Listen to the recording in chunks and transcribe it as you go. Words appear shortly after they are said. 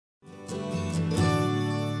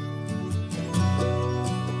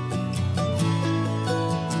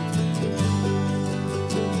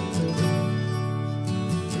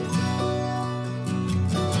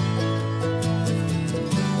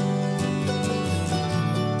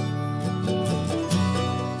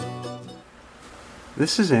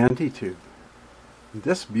This is Antitube.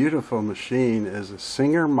 This beautiful machine is a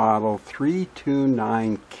Singer Model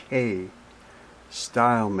 329K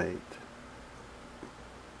StyleMate.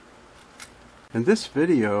 In this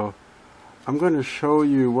video, I'm going to show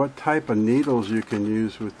you what type of needles you can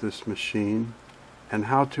use with this machine and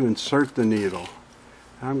how to insert the needle.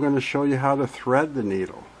 I'm going to show you how to thread the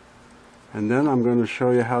needle. And then I'm going to show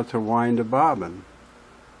you how to wind a bobbin.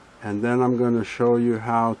 And then I'm going to show you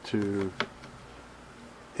how to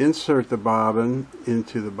insert the bobbin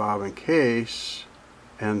into the bobbin case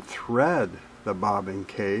and thread the bobbin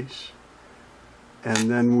case, and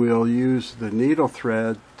then we'll use the needle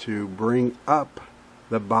thread to bring up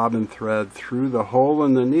the bobbin thread through the hole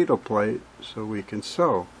in the needle plate so we can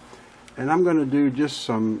sew. And I'm going to do just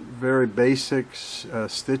some very basic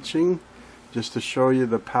stitching just to show you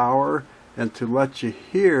the power and to let you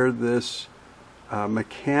hear this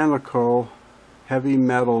mechanical heavy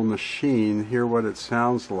metal machine, hear what it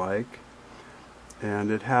sounds like.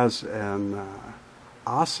 And it has an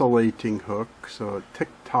oscillating hook, so a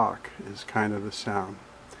tick-tock is kind of the sound.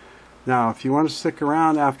 Now if you want to stick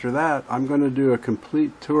around after that, I'm going to do a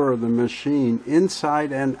complete tour of the machine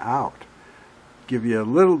inside and out, give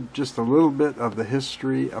you just a little bit of the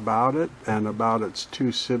history about it and about its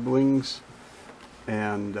two siblings,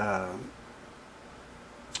 and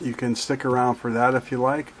you can stick around for that if you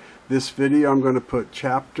like. This video I'm going to put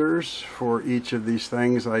chapters for each of these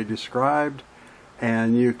things I described,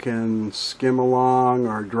 and you can skim along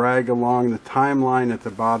or drag along the timeline at the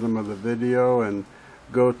bottom of the video and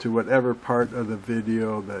go to whatever part of the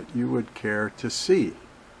video that you would care to see.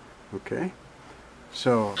 Okay?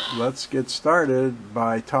 So let's get started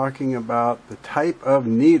by talking about the type of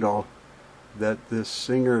needle that this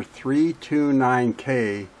Singer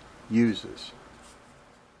 329K uses.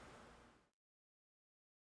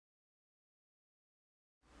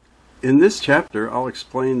 In this chapter, I'll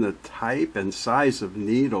explain the type and size of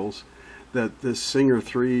needles that this Singer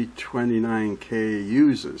 329K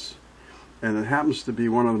uses. And it happens to be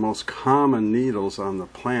one of the most common needles on the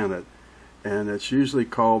planet, and it's usually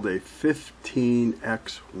called a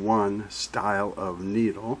 15x1 style of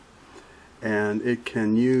needle. And it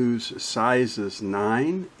can use sizes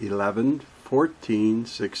 9, 11, 14,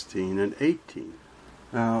 16, and 18.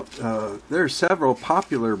 Now, there are several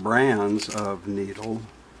popular brands of needle.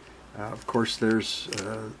 Of course, there's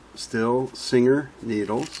still Singer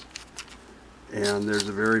needles, and there's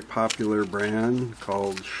a very popular brand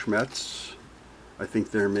called Schmetz. I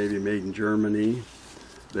think they're maybe made in Germany.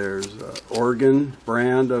 There's an Oregon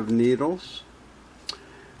brand of needles,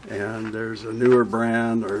 and there's a newer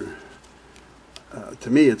brand, or to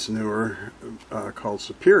me it's newer, called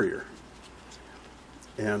Superior.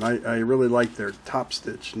 And I really like their top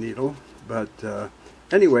stitch needle, but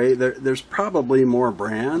anyway, there's probably more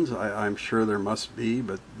brands. I'm sure there must be,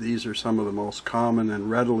 but these are some of the most common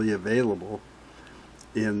and readily available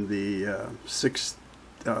in the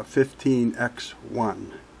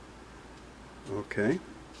 15x1. Okay.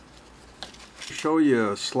 I'll show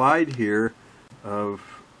you a slide here of,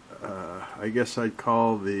 I guess I'd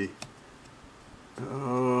call the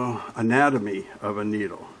anatomy of a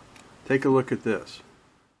needle. Take a look at this.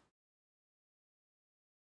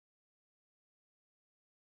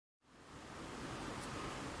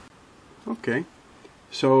 Okay,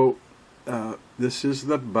 so this is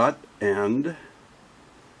the butt end.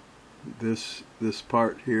 This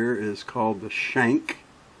part here is called the shank,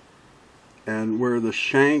 and where the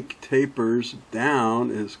shank tapers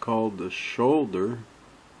down is called the shoulder.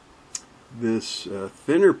 This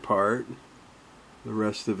thinner part, the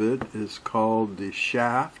rest of it, is called the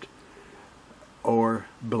shaft or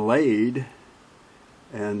blade,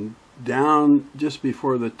 and down just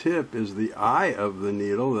before the tip is the eye of the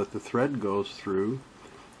needle that the thread goes through,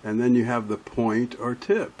 and then you have the point or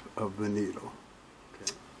tip of the needle.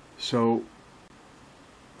 Okay. So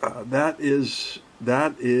that is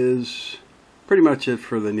pretty much it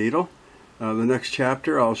for the needle. The next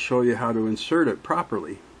chapter I'll show you how to insert it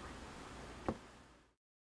properly.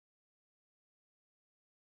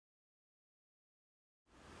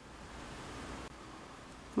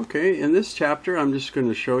 Okay, in this chapter I'm just going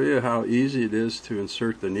to show you how easy it is to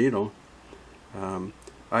insert the needle.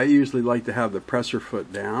 I usually like to have the presser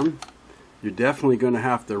foot down. You're definitely going to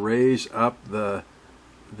have to raise up the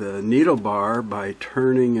needle bar by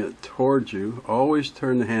turning it towards you. Always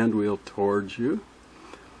turn the hand wheel towards you.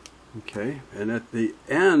 Okay, and at the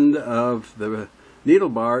end of the needle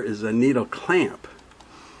bar is a needle clamp.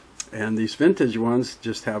 And these vintage ones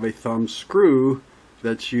just have a thumb screw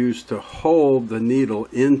that's used to hold the needle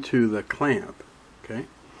into the clamp. Okay.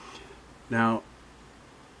 Now,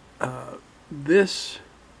 this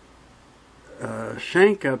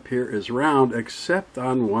shank up here is round except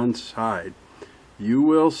on one side. You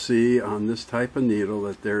will see on this type of needle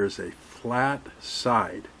that there is a flat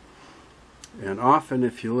side. And often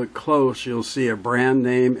if you look close, you'll see a brand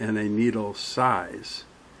name and a needle size.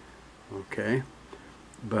 Okay?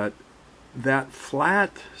 But that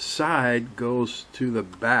flat side goes to the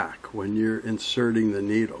back when you're inserting the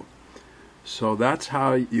needle. So that's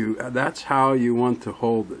how you want to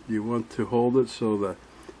hold it. You want to hold it so the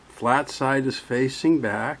flat side is facing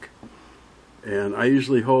back, and I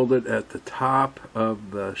usually hold it at the top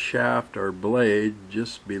of the shaft or blade,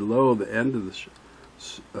 just below the end of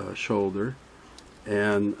the shoulder,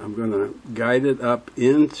 and I'm going to guide it up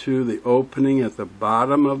into the opening at the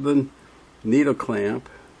bottom of the needle clamp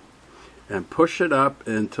and push it up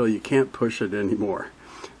until you can't push it anymore.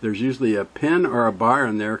 There's usually a pin or a bar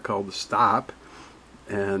in there called the stop,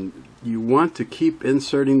 and you want to keep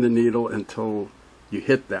inserting the needle until you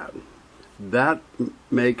hit that. That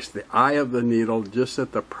makes the eye of the needle just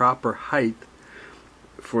at the proper height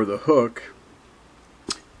for the hook,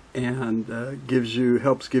 and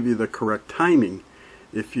helps give you the correct timing.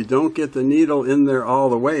 If you don't get the needle in there all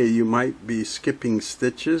the way, you might be skipping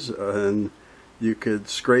stitches, and you could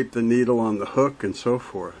scrape the needle on the hook and so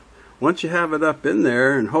forth. Once you have it up in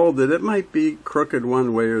there and hold it, it might be crooked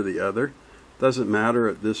one way or the other. Doesn't matter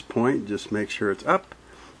at this point, just make sure it's up,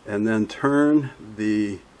 and then turn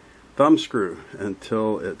the thumb screw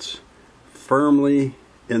until it's firmly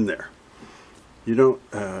in there. You don't,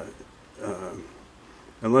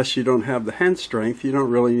 unless you don't have the hand strength, you don't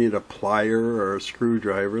really need a plier or a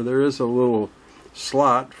screwdriver. There is a little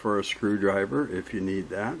slot for a screwdriver if you need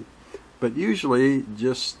that. But usually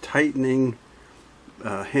just tightening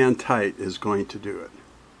hand tight is going to do it.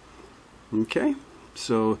 Okay,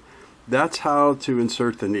 so that's how to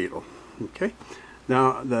insert the needle. Okay,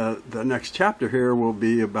 now the next chapter here will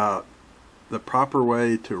be about the proper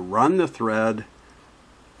way to run the thread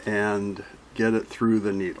and get it through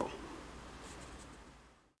the needle.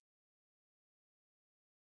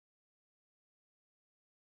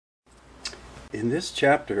 In this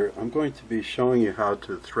chapter, I'm going to be showing you how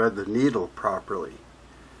to thread the needle properly.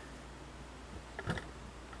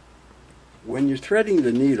 When you're threading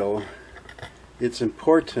the needle, it's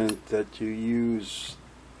important that you use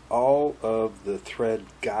all of the thread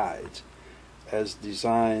guides as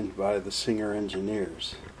designed by the Singer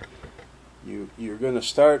engineers. You're going to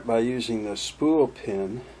start by using the spool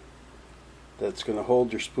pin that's going to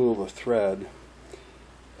hold your spool of thread,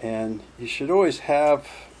 and you should always have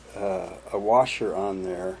a washer on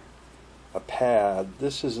there, a pad.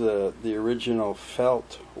 This is the original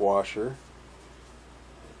felt washer.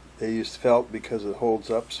 They used felt because it holds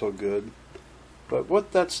up so good. But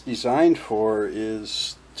what that's designed for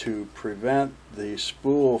is to prevent the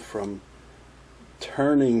spool from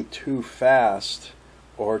turning too fast,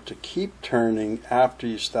 or to keep turning after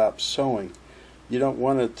you stop sewing. You don't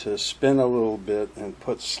want it to spin a little bit and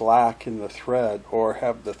put slack in the thread, or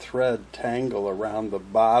have the thread tangle around the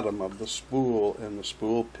bottom of the spool and the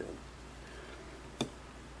spool pin.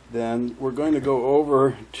 Then we're going to go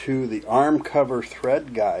over to the arm cover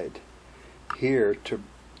thread guide here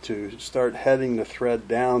to start heading the thread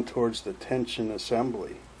down towards the tension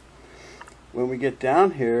assembly. When we get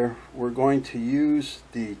down here, we're going to use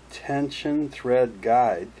the tension thread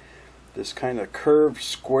guide, this kind of curved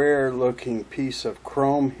square looking piece of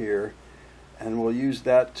chrome here, and we'll use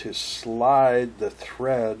that to slide the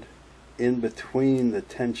thread in between the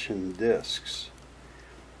tension discs.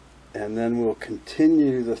 And then we'll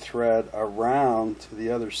continue the thread around to the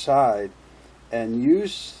other side and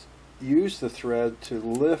use the thread to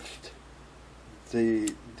lift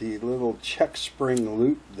the little check spring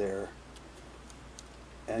loop there,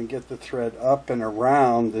 and get the thread up and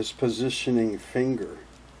around this positioning finger.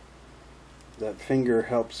 That finger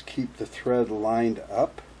helps keep the thread lined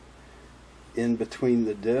up in between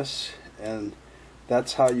the discs, and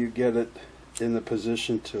that's how you get it in the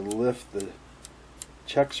position to lift the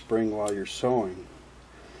check spring while you're sewing.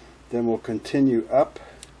 Then we'll continue up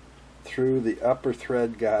through the upper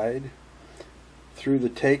thread guide, through the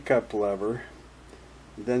take-up lever,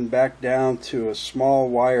 then back down to a small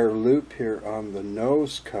wire loop here on the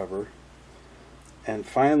nose cover, and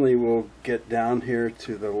finally we'll get down here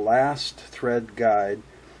to the last thread guide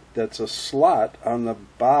that's a slot on the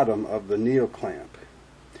bottom of the needle clamp.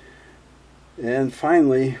 And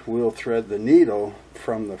finally we'll thread the needle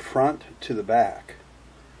from the front to the back.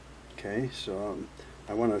 Okay, so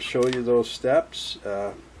I want to show you those steps.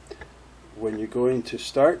 When you're going to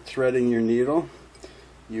start threading your needle,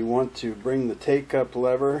 you want to bring the take-up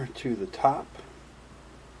lever to the top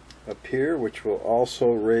up here, which will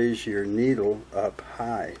also raise your needle up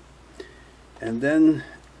high. and then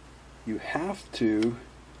you have to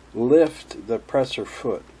lift the presser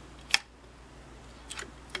foot.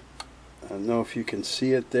 I don't know if you can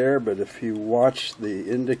see it there, but if you watch the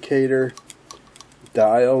indicator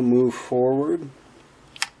dial move forward,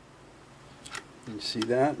 you see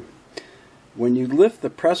that? When you lift the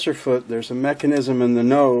presser foot, there's a mechanism in the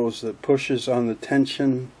nose that pushes on the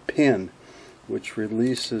tension pin, which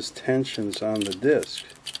releases tensions on the disc.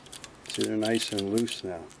 See, they're nice and loose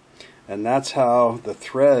now. And that's how the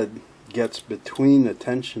thread gets between the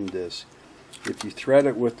tension disc. If you thread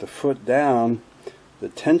it with the foot down, the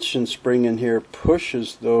tension spring in here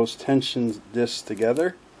pushes those tension discs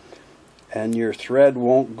together, and your thread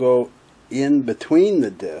won't go in between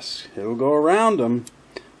the discs. It'll go around them,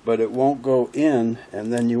 but it won't go in,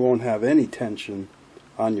 and then you won't have any tension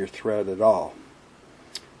on your thread at all.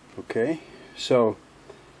 Okay, so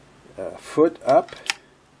foot up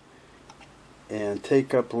and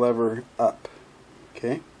take up lever up.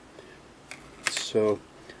 Okay, so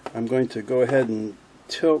I'm going to go ahead and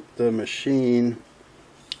tilt the machine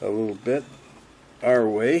a little bit our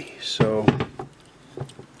way so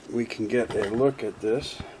we can get a look at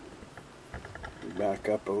this. Back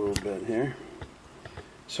up a little bit here.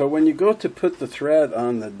 So when you go to put the thread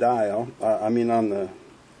on the dial, on the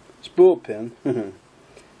spool pin,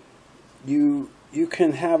 you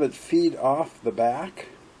can have it feed off the back,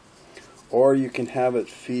 or you can have it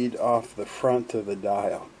feed off the front of the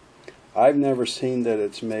dial. I've never seen that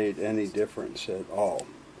it's made any difference at all.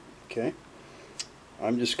 Okay,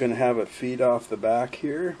 I'm just going to have it feed off the back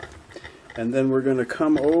here, and then we're going to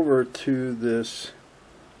come over to this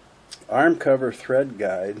arm cover thread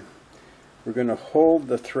guide. We're going to hold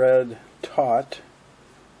the thread taut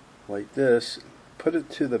like this, put it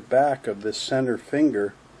to the back of the center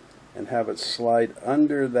finger, and have it slide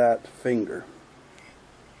under that finger.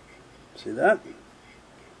 See that?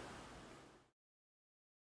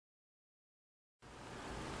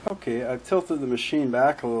 Okay, I've tilted the machine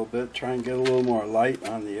back a little bit, try and get a little more light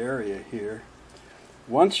on the area here.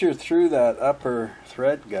 Once you're through that upper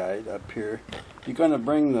thread guide up here, you're going to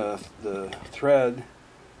bring the thread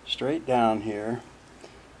straight down here,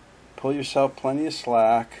 pull yourself plenty of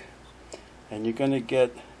slack, and you're going to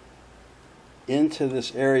get into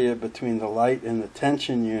this area between the light and the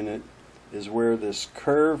tension unit is where this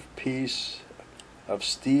curved piece of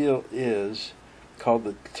steel is, called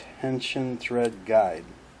the tension thread guide.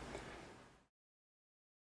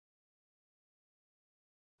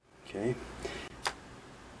 Okay.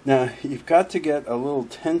 Now you've got to get a little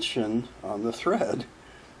tension on the thread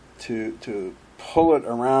to pull it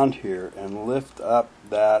around here and lift up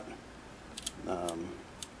that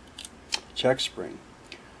check spring.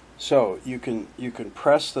 So you can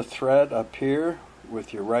press the thread up here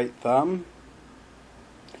with your right thumb,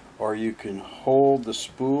 or you can hold the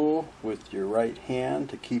spool with your right hand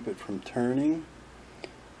to keep it from turning.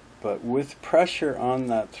 But with pressure on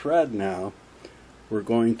that thread now, we're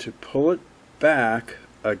going to pull it back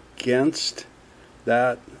against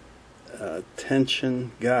that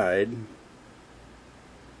tension guide,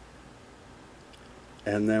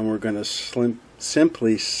 and then we're going to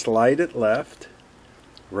simply slide it left,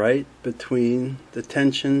 right between the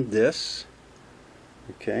tension discs,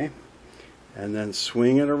 okay, and then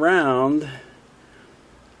swing it around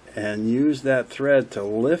and use that thread to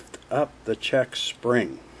lift up the check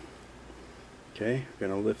spring. Okay, we're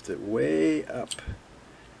going to lift it way up,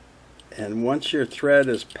 and once your thread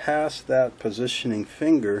is past that positioning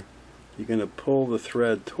finger, you're going to pull the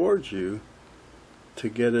thread towards you to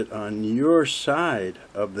get it on your side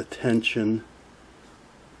of the tension,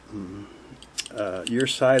 your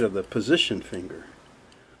side of the position finger.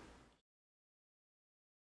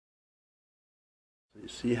 You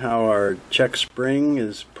see how our check spring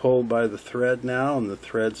is pulled by the thread now, and the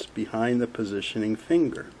thread's behind the positioning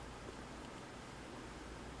finger.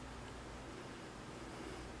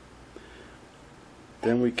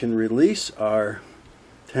 Then we can release our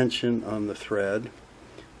tension on the thread,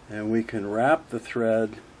 and we can wrap the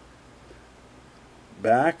thread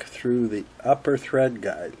back through the upper thread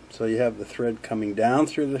guide. So you have the thread coming down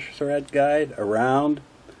through the thread guide, around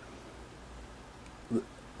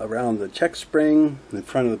the check spring, in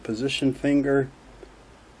front of the position finger,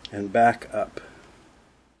 and back up.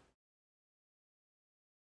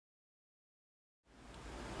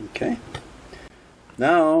 Okay.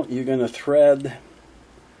 Now you're going to thread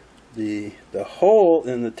the hole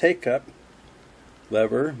in the take-up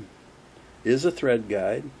lever is a thread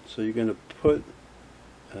guide, so you're going to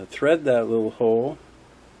thread that little hole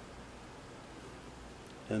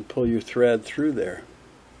and pull your thread through there.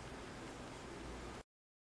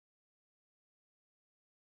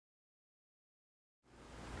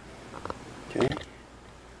 Okay.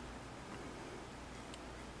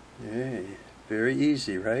 Very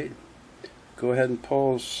easy, right? Go ahead and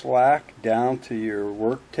pull slack down to your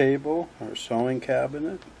work table or sewing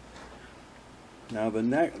cabinet. Now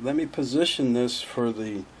let me position this for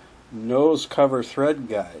the nose cover thread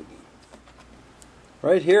guide.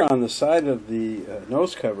 Right here on the side of the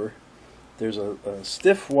nose cover, there's a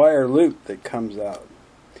stiff wire loop that comes out,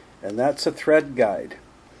 and that's a thread guide.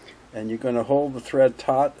 And you're going to hold the thread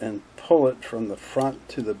taut and pull it from the front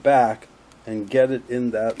to the back and get it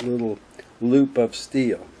in that little loop of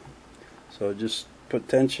steel. So just put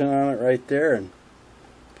tension on it right there and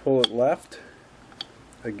pull it left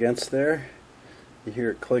against there. You hear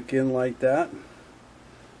it click in like that.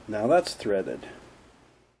 Now that's threaded.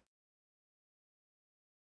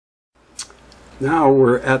 Now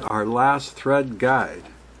we're at our last thread guide,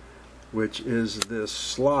 which is this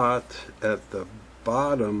slot at the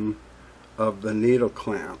bottom of the needle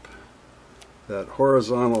clamp. That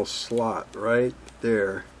horizontal slot right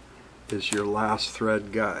there is your last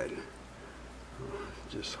thread guide.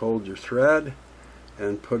 Just hold your thread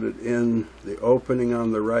and put it in the opening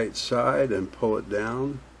on the right side and pull it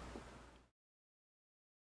down.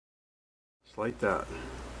 Just like that.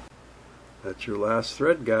 That's your last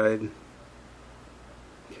thread guide.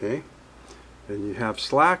 Okay, and you have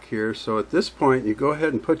slack here, so at this point you go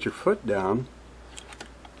ahead and put your foot down.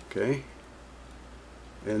 Okay,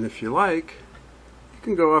 and if you like, you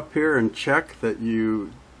can go up here and check that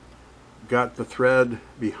you got the thread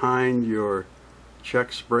behind your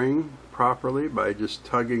check spring properly by just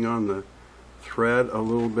tugging on the thread a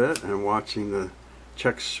little bit and watching the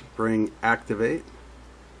check spring activate.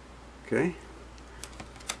 Okay,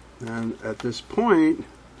 and at this point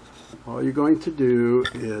all you're going to do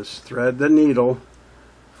is thread the needle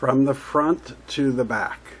from the front to the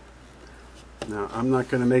back. Now I'm not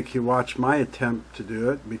going to make you watch my attempt to do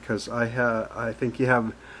it because I think you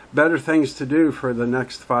have better things to do for the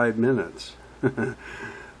next 5 minutes.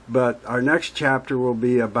 But our next chapter will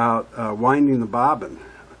be about winding the bobbin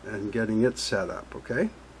and getting it set up, okay?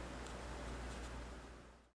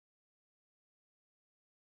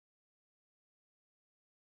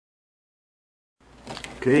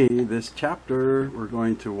 Okay, this chapter we're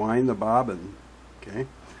going to wind the bobbin. Okay,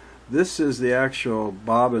 this is the actual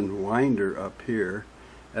bobbin winder up here,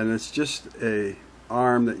 and it's just a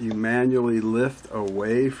arm that you manually lift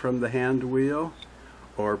away from the hand wheel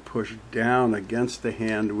or push down against the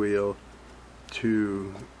hand wheel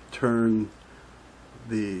to turn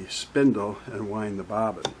the spindle and wind the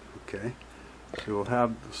bobbin. Okay, so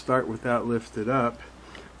we'll start with that lifted up.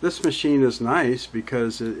 This machine is nice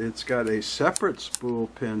because it's got a separate spool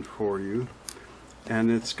pin for you, and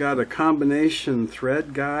it's got a combination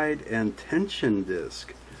thread guide and tension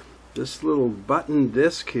disc. This little button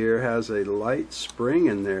disc here has a light spring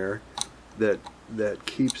in there that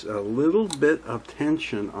keeps a little bit of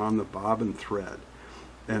tension on the bobbin thread,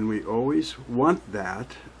 and we always want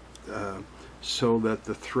that so that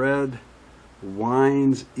the thread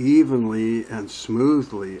winds evenly and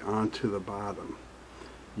smoothly onto the bottom.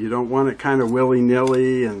 You don't want it kind of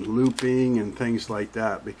willy-nilly and looping and things like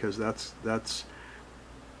that, because that's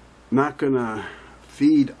not going to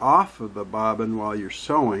feed off of the bobbin while you're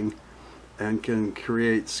sewing and can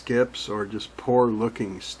create skips or just poor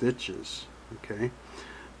looking stitches. Okay,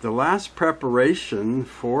 the last preparation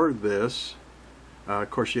for this, of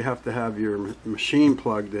course you have to have your machine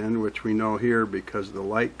plugged in, which we know here because the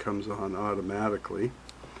light comes on automatically,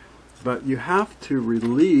 but you have to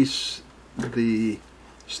release the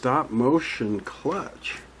stop motion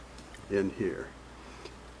clutch in here,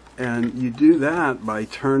 and you do that by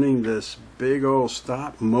turning this big old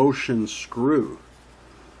stop motion screw.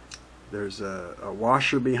 There's a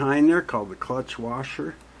washer behind there called the clutch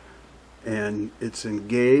washer, and it's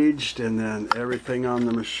engaged, and then everything on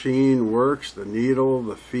the machine works, the needle,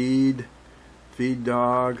 the feed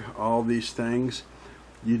dog, all these things.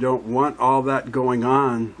 You don't want all that going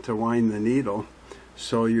on to wind the needle.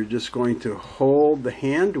 So you're just going to hold the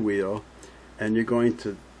hand wheel and you're going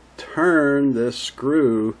to turn this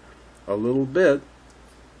screw a little bit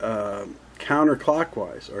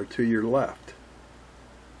counterclockwise or to your left.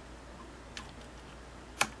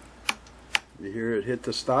 You hear it hit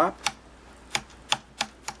the stop?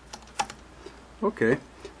 Okay,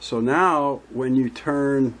 so now when you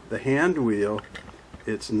turn the hand wheel,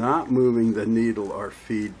 it's not moving the needle or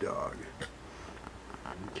feed dog.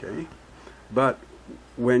 Okay, but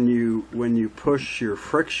when you push your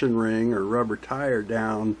friction ring or rubber tire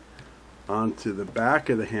down onto the back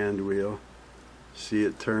of the hand wheel, see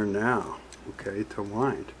it turn now, okay, to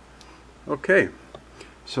wind. Okay,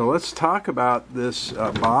 so let's talk about this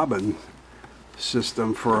bobbin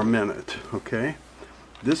system for a minute. Okay,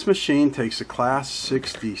 This machine takes a class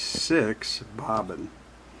 66 bobbin.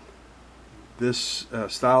 This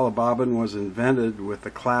style of bobbin was invented with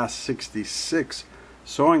the class 66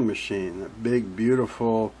 sewing machine, a big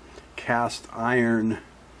beautiful cast iron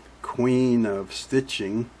queen of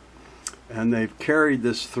stitching, and they've carried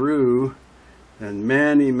this through, and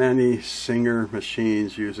many Singer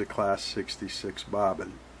machines use a class 66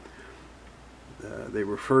 bobbin. They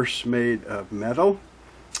were first made of metal.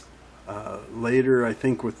 Later, I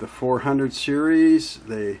think with the 400 series,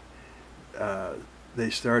 they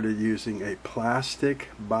started using a plastic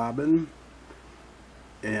bobbin,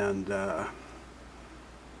 and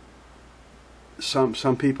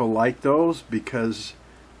some people like those because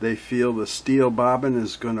they feel the steel bobbin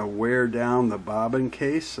is going to wear down the bobbin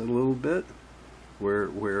case a little bit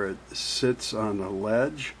where it sits on the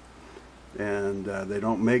ledge, and they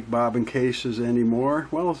don't make bobbin cases anymore.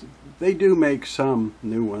 Well, they do make some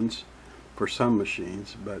new ones for some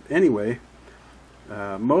machines, but anyway,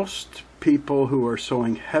 most people who are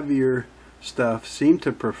sewing heavier stuff seem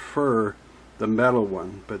to prefer the metal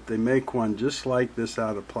one, but they make one just like this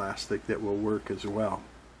out of plastic that will work as well.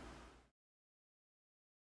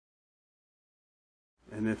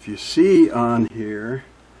 And if you see on here,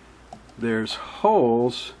 there's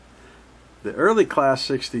holes. The early class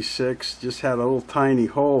 66 just had a little tiny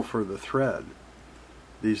hole for the thread.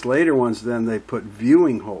 These later ones, then they put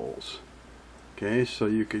viewing holes. Okay, so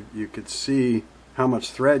you could see how much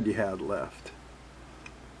thread you had left.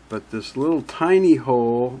 But this little tiny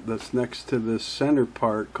hole that's next to this center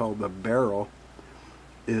part called the barrel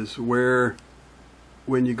is where,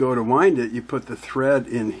 when you go to wind it, you put the thread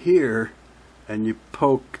in here and you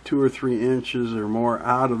poke 2 or 3 inches or more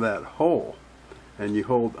out of that hole, and you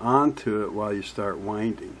hold on to it while you start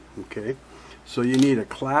winding. Okay, so you need a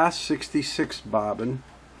class 66 bobbin.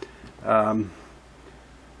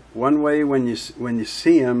 One way, when you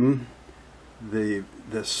see them, the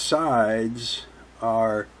sides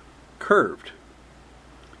are curved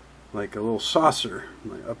like a little saucer,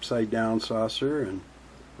 like upside down saucer and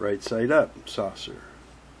right side up saucer.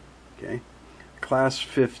 Okay, class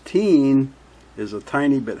 15 is a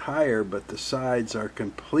tiny bit higher, but the sides are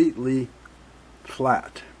completely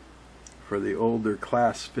flat for the older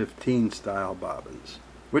class 15 style bobbins,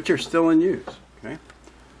 which are still in use. Okay,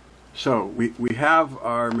 so we have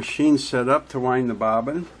our machine set up to wind the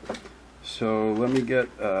bobbin. So let me get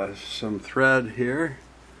some thread here.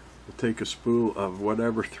 We'll take a spool of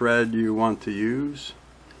whatever thread you want to use,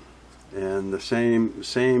 and the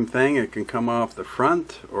same thing. It can come off the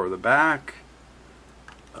front or the back.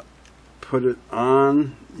 Put it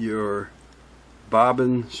on your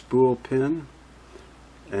bobbin spool pin,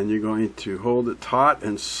 and you're going to hold it taut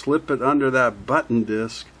and slip it under that button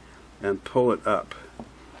disc and pull it up.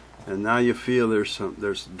 And now you feel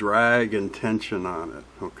there's drag and tension on it.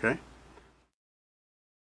 Okay.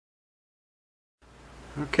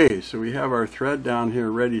 Okay, so we have our thread down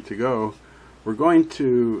here ready to go. We're going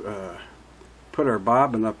to put our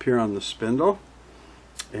bobbin up here on the spindle,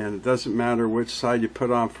 and it doesn't matter which side you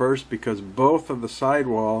put on first because both of the side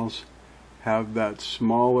walls have that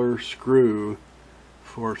smaller screw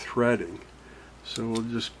for threading. So we'll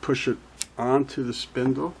just push it onto the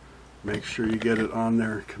spindle. Make sure you get it on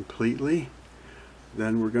there completely.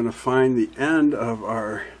 Then we're going to find the end of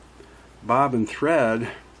our bobbin thread,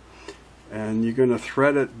 and you're going to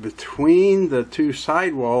thread it between the 2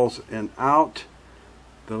 side walls and out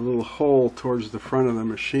the little hole towards the front of the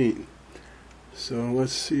machine. So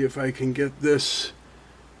let's see if I can get this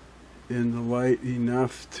in the light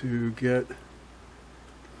enough to get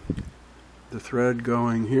the thread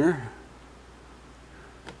going here.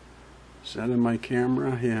 Setting my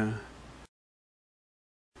camera, yeah.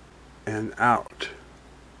 And out.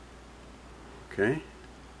 Okay.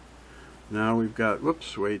 Now we've got,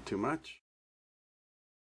 whoops, way too much.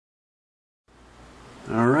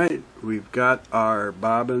 Alright, we've got our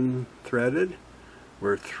bobbin threaded.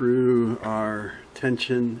 We're through our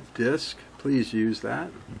tension disc. Please use that.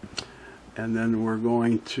 And then we're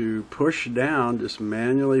going to push down, just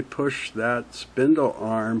manually push that spindle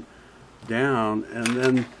arm down. And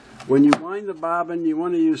then when you wind the bobbin, you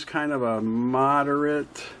want to use kind of a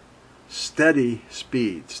moderate, steady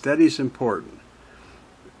speed. Steady is important.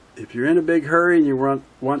 If you're in a big hurry and you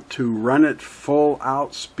want to run it full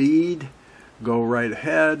out speed, go right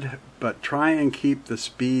ahead, but try and keep the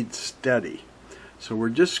speed steady. So we're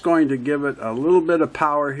just going to give it a little bit of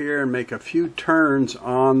power here and make a few turns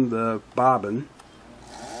on the bobbin.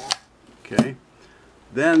 Okay,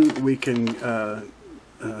 then we can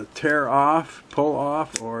tear off, pull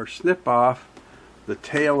off, or snip off the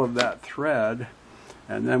tail of that thread,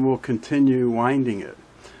 and then we'll continue winding it.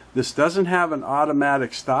 This doesn't have an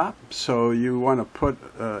automatic stop, so you want to put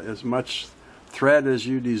as much thread as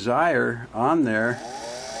you desire on there,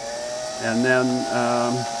 and then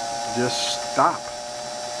just stop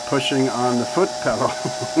pushing on the foot pedal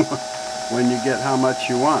when you get how much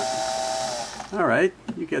you want. Alright,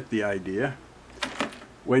 you get the idea.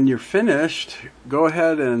 When you're finished, go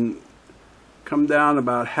ahead and come down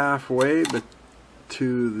about halfway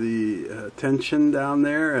to the tension down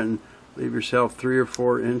there and leave yourself 3 or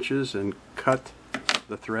 4 inches and cut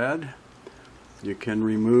the thread. You can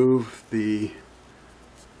remove the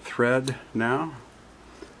thread now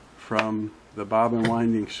from the bobbin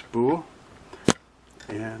winding spool,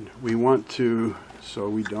 and we want to, so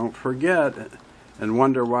we don't forget and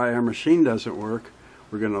wonder why our machine doesn't work,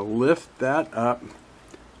 we're going to lift that up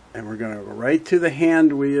and we're going to go right to the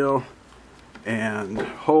hand wheel and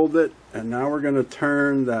hold it, and now we're going to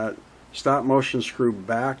turn that stop motion screw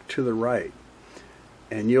back to the right,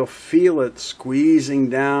 and you'll feel it squeezing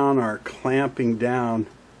down or clamping down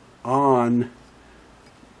on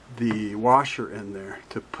the washer in there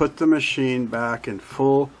to put the machine back in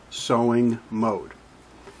full sewing mode.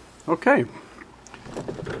 Okay,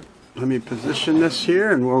 let me position this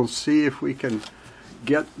here and we'll see if we can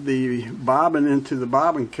get the bobbin into the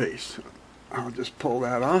bobbin case. I'll just pull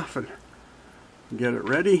that off and get it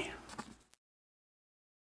ready.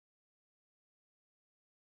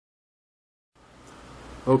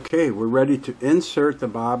 Okay, we're ready to insert the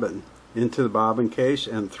bobbin into the bobbin case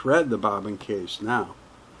and thread the bobbin case now.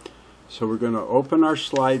 So we're going to open our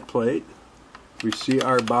slide plate. We see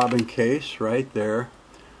our bobbin case right there.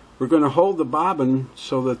 We're going to hold the bobbin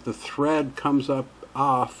so that the thread comes up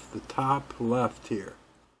off the top left here.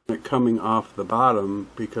 It coming off the bottom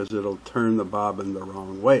because it'll turn the bobbin the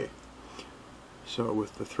wrong way. So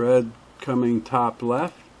with the thread coming top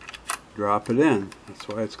left, drop it in. That's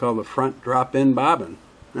why it's called the front drop-in bobbin.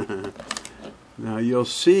 Now you'll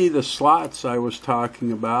see the slots I was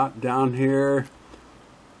talking about down here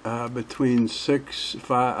between 6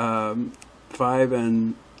 and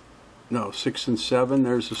 7.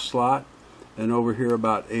 There's a slot, and over here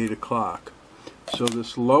about 8 o'clock. So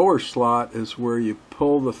this lower slot is where you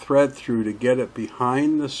pull the thread through to get it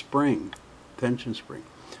behind the spring, tension spring.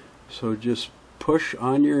 So just push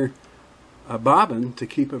on your bobbin to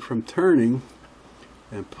keep it from turning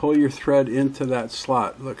and pull your thread into that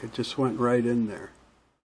slot. Look, it just went right in there.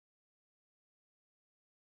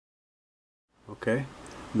 Okay,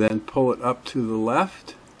 then pull it up to the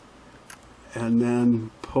left and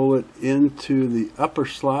then pull it into the upper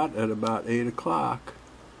slot at about 8 o'clock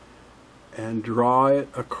and draw it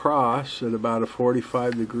across at about a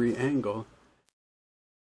 45-degree angle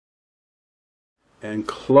and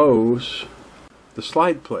close the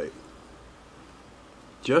slide plate.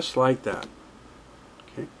 Just like that.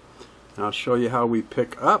 Okay. Now I'll show you how we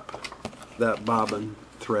pick up that bobbin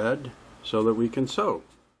thread so that we can sew.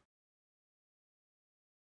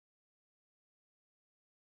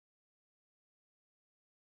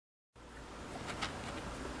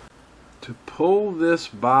 To pull this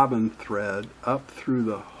bobbin thread up through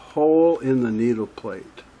the hole in the needle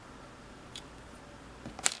plate,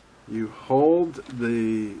 you hold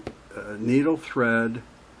the needle thread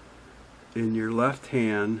in your left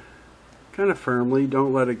hand kind of firmly.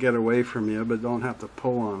 Don't let it get away from you, but don't have to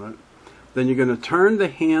pull on it. Then you're going to turn the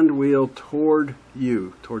hand wheel toward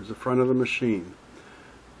you, towards the front of the machine.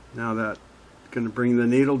 Now that's going to bring the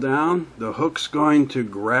needle down. The hook's going to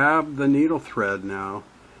grab the needle thread now,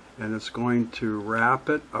 and it's going to wrap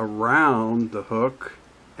it around the hook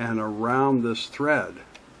and around this thread.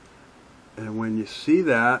 And when you see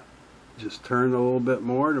that, just turn a little bit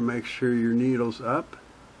more to make sure your needle's up,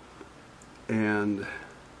 and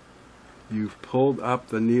you've pulled up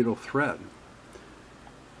the needle thread.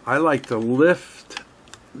 I like to lift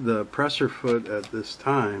the presser foot at this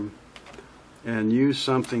time and use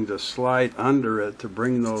something to slide under it to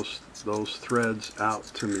bring those threads out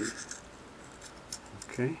to me.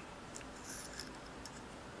 Okay.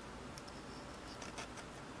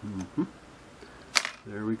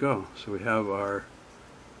 There we go. So we have our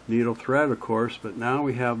needle thread, of course, but now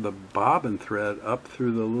we have the bobbin thread up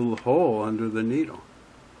through the little hole under the needle.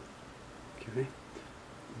 Okay.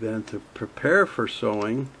 Then to prepare for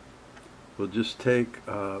sewing, we'll just take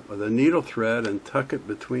the needle thread and tuck it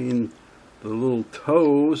between the little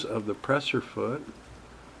toes of the presser foot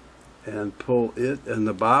and pull it and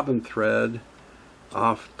the bobbin thread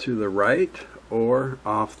off to the right or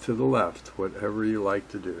off to the left, whatever you like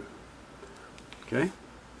to do. Okay,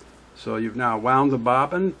 so you've now wound the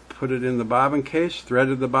bobbin, put it in the bobbin case,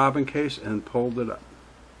 threaded the bobbin case, and pulled it up.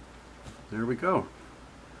 There we go.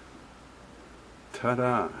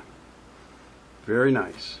 Ta-da! Very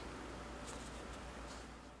nice.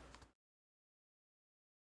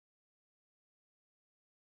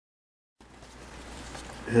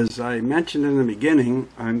 As I mentioned in the beginning,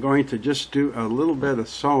 I'm going to just do a little bit of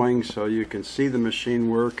sewing so you can see the machine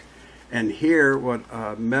work and hear what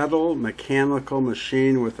a metal mechanical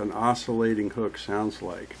machine with an oscillating hook sounds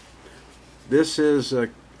like. This is a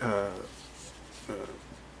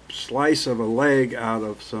slice of a leg out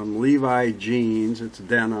of some Levi jeans. It's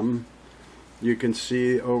denim. You can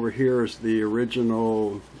see over here is the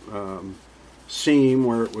original seam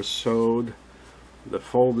where it was sewed, the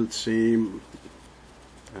folded seam.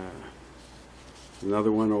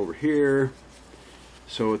 Another one over here.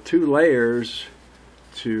 So with 2 layers,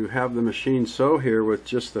 to have the machine sew here with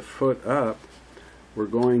just the foot up, we're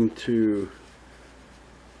going to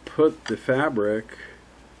put the fabric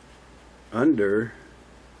under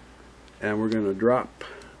and we're going to drop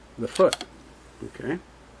the foot. Okay,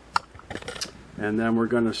 and then we're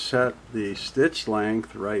going to set the stitch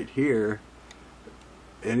length right here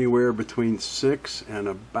anywhere between 6 and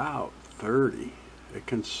about 30. It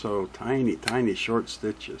can sew tiny, tiny short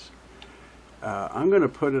stitches. I'm going to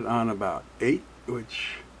put it on about 8,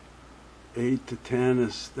 which 8 to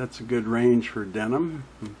 10 that's a good range for denim.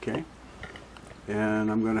 Okay, and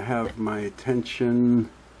I'm going to have my tension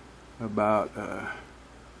about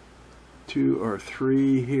 2 or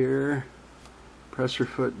 3 here. Pressure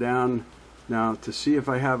foot down. Now to see if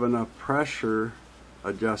I have enough pressure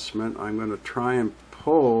adjustment, I'm going to try and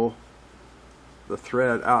pull the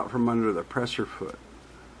thread out from under the pressure foot,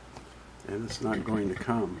 and it's not going to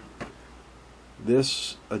come.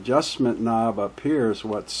 This adjustment knob up here is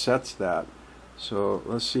what sets that. So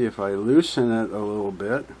let's see if I loosen it a little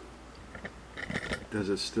bit. Does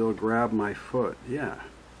it still grab my foot? Yeah.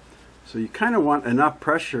 So you kind of want enough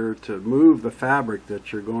pressure to move the fabric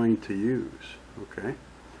that you're going to use. Okay.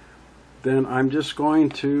 Then I'm just going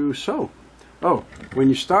to sew. Oh, when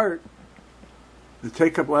you start, the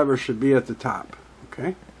take-up lever should be at the top.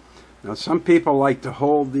 Okay. Now some people like to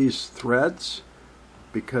hold these threads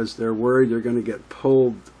because they're worried they're going to get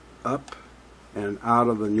pulled up and out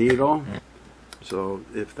of the needle. So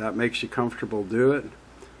if that makes you comfortable, do it.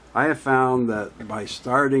 I have found that by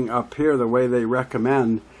starting up here the way they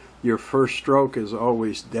recommend, your first stroke is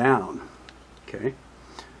always down. Okay.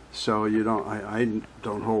 So you don't, I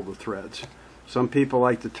don't hold the threads. Some people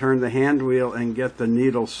like to turn the hand wheel and get the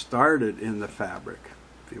needle started in the fabric.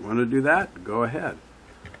 If you want to do that, go ahead.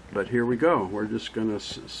 But here we go. We're just going to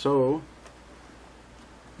sew.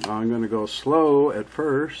 I'm going to go slow at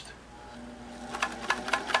first.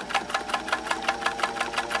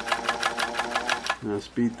 Now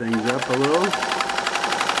speed things up a little.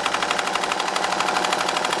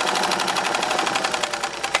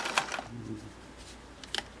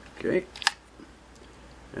 Okay.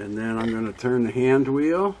 And then I'm going to turn the hand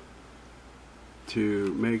wheel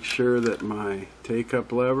to make sure that my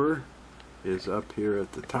take-up lever is up here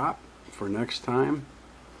at the top for next time.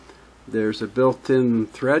 There's a built-in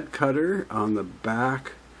thread cutter on the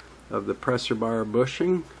back of the presser bar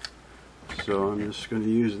bushing, so I'm just going to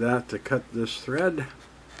use that to cut this thread.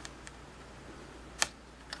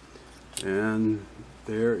 And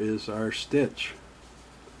there is our stitch.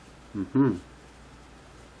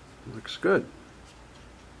 Looks good.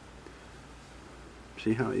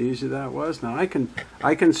 See how easy that was? Now I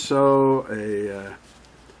can sew a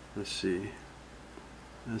let's see.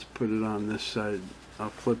 Let's put it on this side. I'll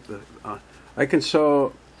flip the. I can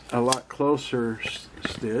sew a lot closer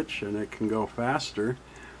stitch, and it can go faster.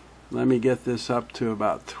 Let me get this up to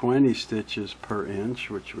about 20 stitches per inch,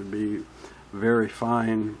 which would be very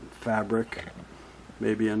fine fabric,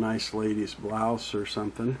 maybe a nice lady's blouse or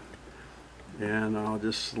something. And I'll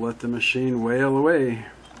just let the machine wail away.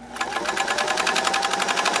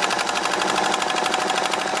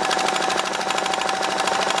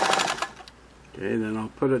 Okay, then I'll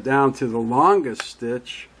put it down to the longest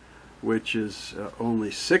stitch, which is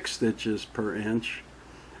only 6 stitches per inch,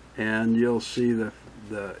 and you'll see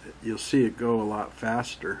you'll see it go a lot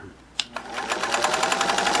faster.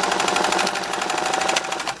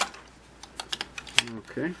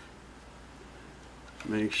 Okay.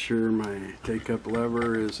 Make sure my take-up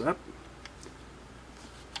lever is up.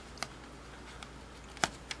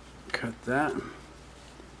 Cut that.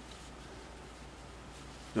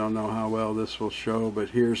 Don't know how well this will show, but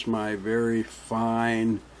here's my very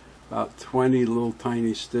fine, about 20 little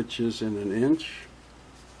tiny stitches in an inch.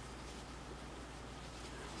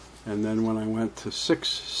 And then when I went to 6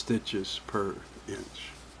 stitches per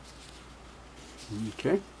inch.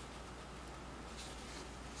 Okay.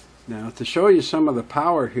 Now to show you some of the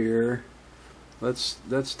power here,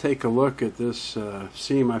 let's take a look at this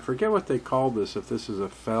seam. I forget what they call this, if this is a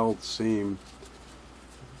felled seam,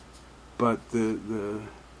 but the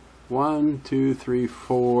 1, 2, 3,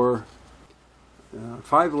 4,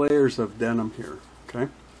 5 layers of denim here.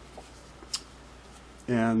 Okay,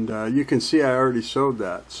 and you can see I already sewed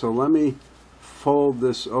that. So let me fold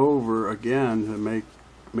this over again to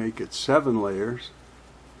make it 7 layers,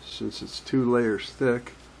 since it's 2 layers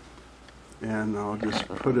thick, and I'll just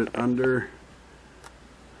put it under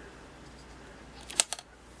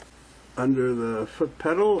the foot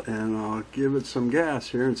pedal, and I'll give it some gas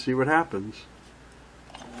here and see what happens.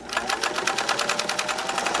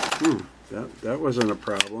 That wasn't a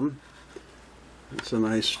problem. It's a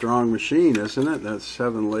nice strong machine, isn't it? That's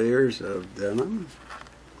 7 layers of denim.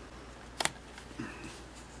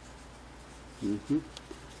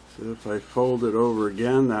 So if I fold it over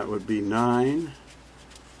again, that would be 9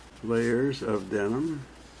 layers of denim.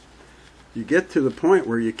 You get to the point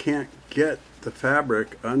where you can't get the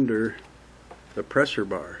fabric under the pressure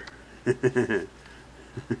bar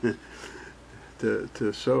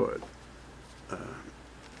to sew it.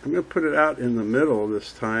 I'm going to put it out in the middle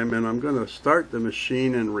this time, and I'm going to start the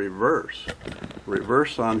machine in reverse.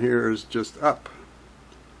 Reverse on here is just up.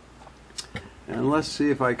 And let's see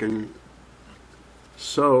if I can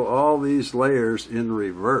sew all these layers in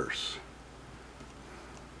reverse.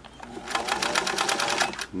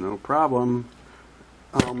 No problem.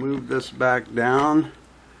 I'll move this back down,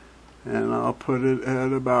 and I'll put it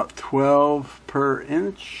at about 12 per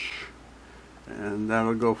inch, and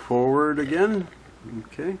that'll go forward again.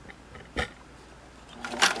 Okay.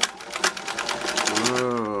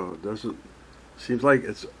 Oh, doesn't seems like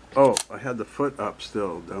it's, oh, I had the foot up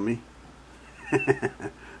still, dummy.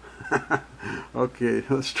 Okay,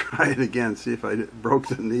 let's try it again, see if I broke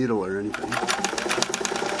the needle or anything.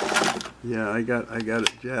 Yeah, I got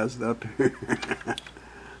it jazzed up here.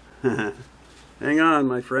 Hang on,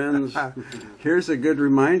 my friends. Here's a good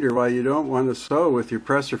reminder why you don't want to sew with your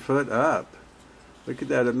presser foot up. Look at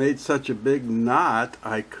that, it made such a big knot,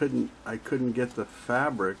 I couldn't get the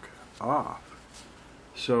fabric off.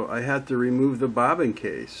 So I had to remove the bobbin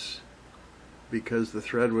case because the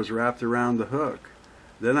thread was wrapped around the hook.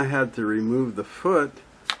 Then I had to remove the foot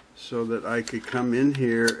so that I could come in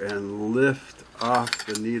here and lift off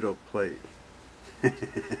the needle plate.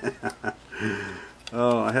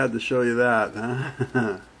 Oh, I had to show you that,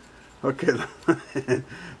 huh? Okay,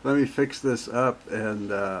 let me fix this up,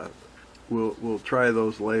 and we'll try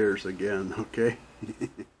those layers again, okay?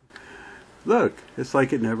 Look, it's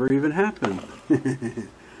like it never even happened.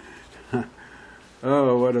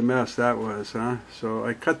 Oh, what a mess that was, huh? So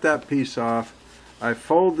I cut that piece off. I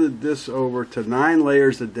folded this over to 9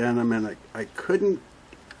 layers of denim, and I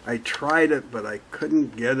tried it, but I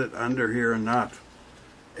couldn't get it under here enough.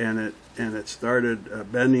 And it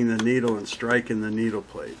started bending the needle and striking the needle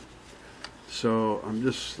plate. So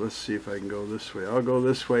let's see if I can go this way. I'll go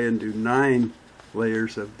this way and do 9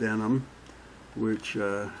 layers of denim, which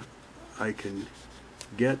I can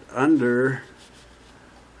get under.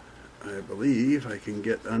 I believe I can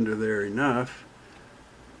get under there enough,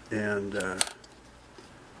 and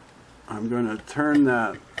I'm going to turn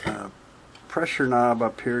that pressure knob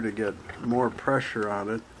up here to get more pressure on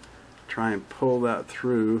it, try and pull that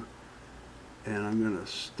through, and I'm going to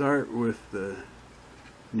start with the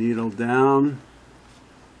needle down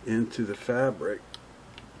into the fabric.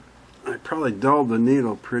 I probably dulled the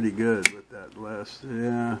needle pretty good with that last,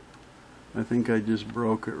 yeah, I think I just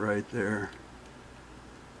broke it right there.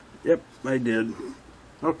 Yep, I did.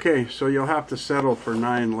 Okay, so you'll have to settle for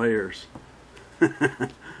 9 layers.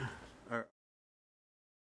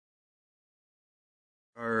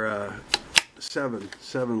 Or 7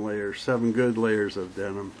 layers, 7 good layers of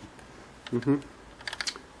denim.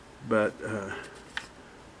 But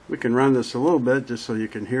we can run this a little bit just so you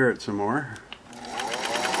can hear it some more.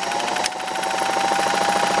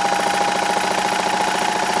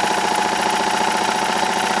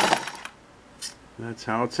 That's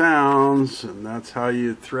how it sounds, and that's how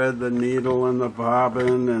you thread the needle and the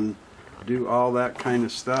bobbin and do all that kind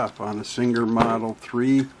of stuff on a Singer Model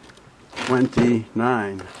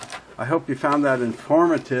 329. I hope you found that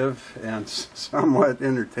informative and somewhat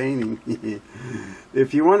entertaining.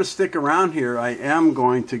 If you want to stick around here, I am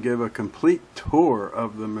going to give a complete tour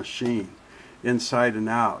of the machine, inside and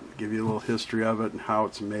out, give you a little history of it and how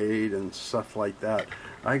it's made and stuff like that.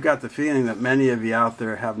 I got the feeling that many of you out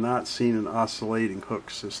there have not seen an oscillating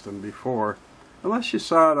hook system before, unless you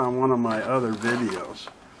saw it on one of my other videos.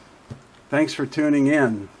 Thanks for tuning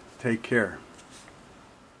in. Take care.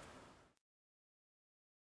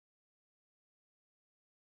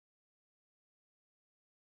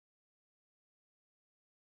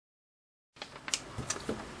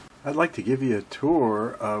 I'd like to give you a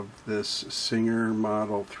tour of this Singer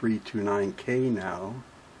Model 329K now.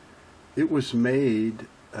 It was made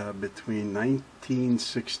between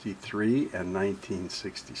 1963 and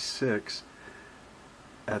 1966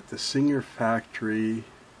 at the Singer factory,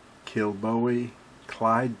 Kilbowie,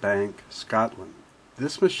 Clydebank, Scotland.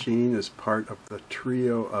 This machine is part of the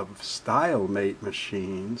trio of StyleMate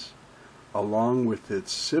machines, along with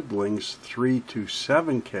its siblings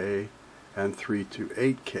 327K and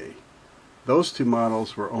 328K. Those two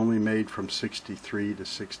models were only made from 63 to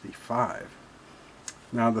 65.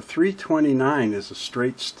 Now the 329 is a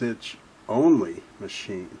straight stitch only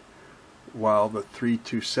machine, while the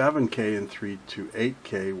 327K and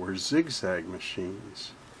 328K were zigzag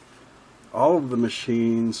machines. All of the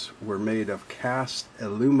machines were made of cast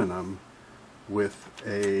aluminum with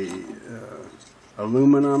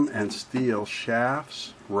aluminum and steel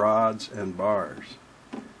shafts, rods, and bars.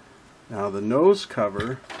 Now the nose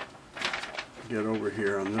cover, get over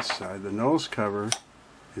here on this side, the nose cover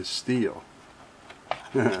is steel.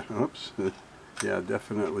 Oops, yeah,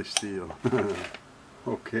 definitely steel.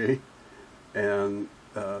 Okay, and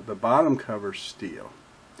the bottom cover's steel,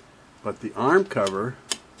 but the arm cover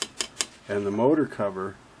and the motor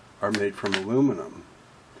cover are made from aluminum.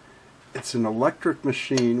 It's an electric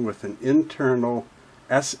machine with an internal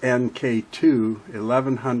SNK2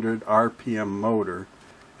 1100 RPM motor,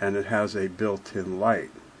 and it has a built-in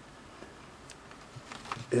light.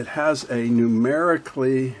 It has a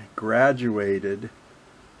numerically graduated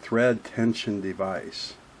thread tension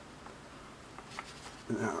device.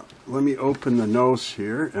 Now, let me open the nose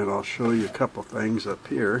here and I'll show you a couple things up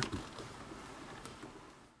here.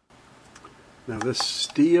 Now this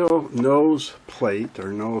steel nose plate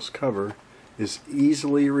or nose cover is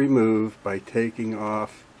easily removed by taking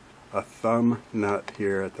off a thumb nut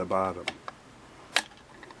here at the bottom.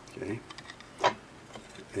 Okay,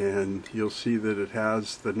 and you'll see that it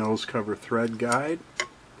has the nose cover thread guide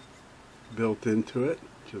built into it.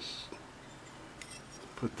 Just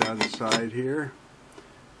put that aside here,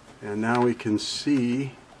 and now we can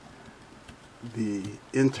see the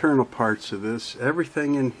internal parts of this.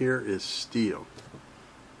 Everything in here is steel.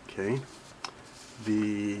 Okay,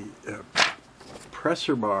 the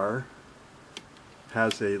presser bar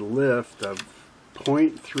has a lift of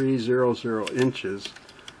 0.300 inches,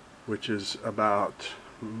 which is about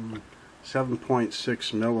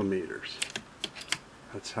 7.6 millimeters.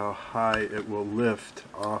 That's how high it will lift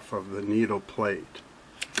off of the needle plate.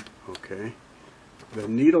 Okay, the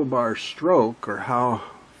needle bar stroke, or how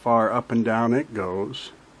far up and down it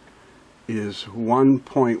goes, is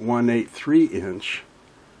 1.183 inch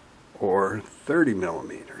or 30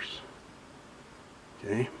 millimeters.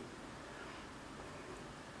 Okay,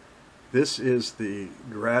 this is the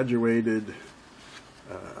graduated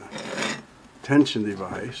tension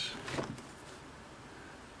device.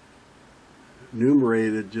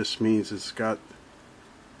 Numerated just means it's got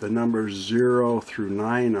the numbers 0 through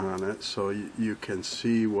 9 on it, so you can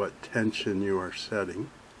see what tension you are setting.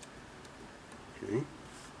 Okay.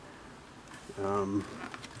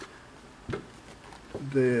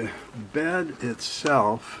 The bed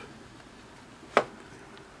itself,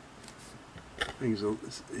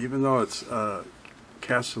 even though it's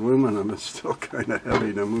cast aluminum, it's still kind of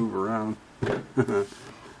heavy to move around.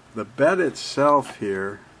 The bed itself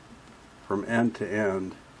here, from end to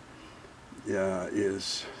end,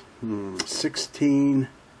 is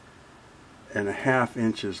 16.5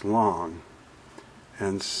 inches long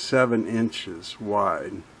and 7 inches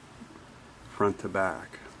wide, front to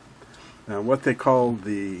back. Now, what they call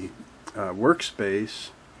the workspace,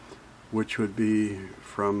 which would be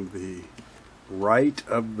from the right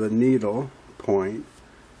of the needle point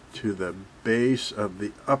to the base of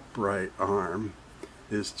the upright arm,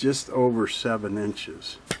 is just over 7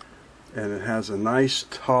 inches. And it has a nice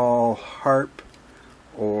tall harp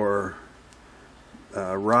or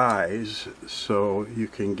rise, so you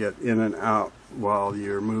can get in and out while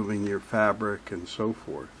you're moving your fabric and so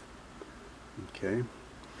forth. Okay,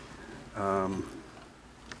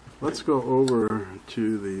 let's go over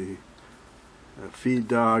to the feed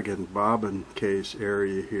dog and bobbin case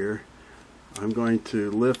area here. I'm going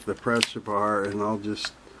to lift the presser bar and I'll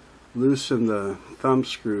just loosen the thumb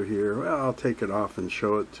screw here. Well, I'll take it off and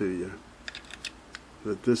show it to you.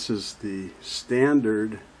 That this is the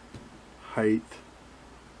standard height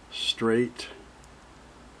straight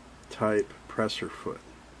type presser foot.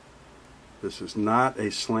 This is not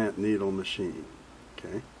a slant needle machine.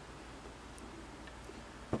 Okay,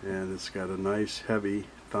 and it's got a nice heavy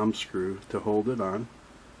thumb screw to hold it on.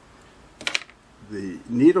 The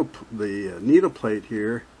needle plate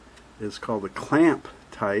here is called a clamp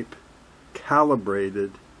type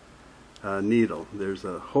calibrated needle. There's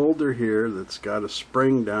a holder here that's got a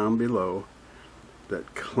spring down below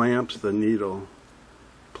that clamps the needle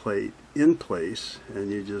plate in place,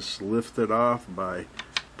 and you just lift it off by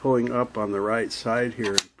pulling up on the right side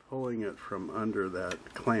here and pulling it from under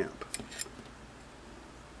that clamp.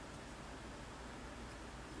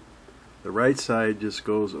 The right side just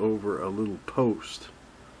goes over a little post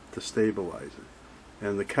to stabilize it,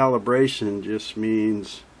 and the calibration just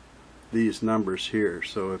means these numbers here.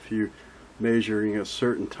 So if you're measuring a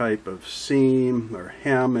certain type of seam or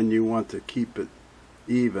hem and you want to keep it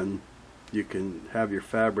even, you can have your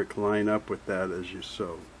fabric line up with that as you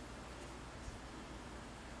sew.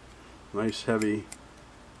 Nice heavy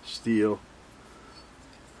steel.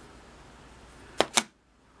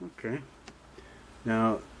 Okay.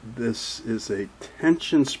 Now this is a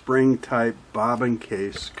tension spring type bobbin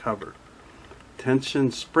case cover.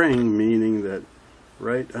 Tension spring meaning that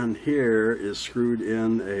right on here is screwed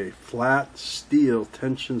in a flat steel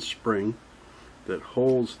tension spring that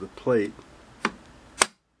holds the plate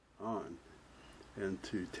on. And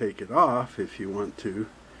to take it off, if you want to,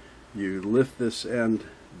 you lift this end,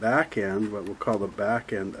 back end, what we'll call the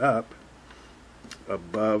back end, up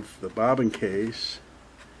above the bobbin case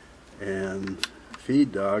and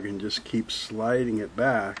feed dog, and just keep sliding it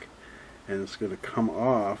back, and it's going to come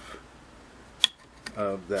off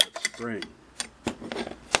of that spring.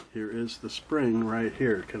 Here is the spring right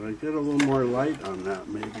here. Can I get a little more light on that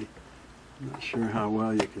maybe? I'm not sure how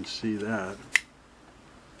well you can see that.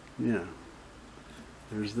 Yeah.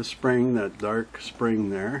 There's the spring, that dark spring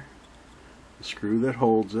there, the screw that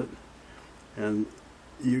holds it, and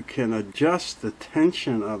you can adjust the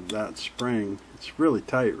tension of that spring. It's really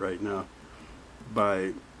tight right now,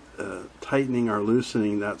 by tightening or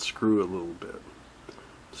loosening that screw a little bit.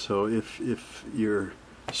 So if your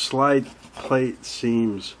slide plate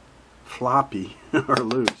seems floppy or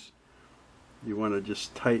loose, you want to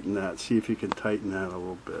just tighten that. See if you can tighten that a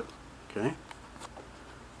little bit. Okay?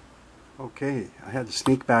 Okay, I had to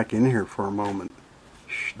sneak back in here for a moment.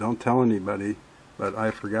 Shh, don't tell anybody, but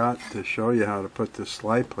I forgot to show you how to put this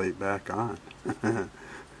slide plate back on.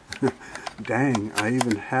 Dang, I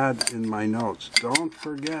even had in my notes, don't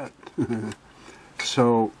forget.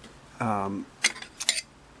 So, the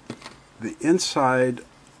inside,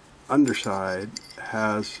 underside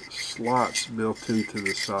has slots built into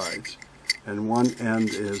the sides, and one end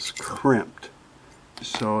is crimped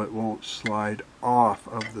so it won't slide off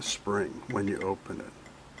of the spring when you open it.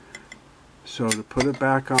 So to put it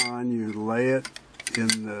back on, you lay it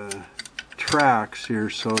in the tracks here,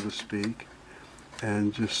 so to speak,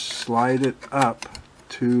 and just slide it up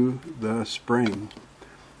to the spring.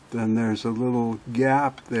 Then there's a little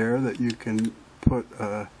gap there that you can put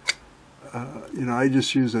a, I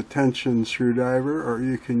just use a tension screwdriver, or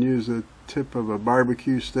you can use the tip of a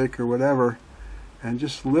barbecue stick or whatever, and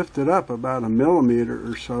just lift it up about 1 millimeter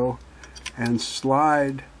or so and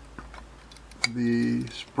slide the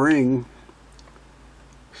spring,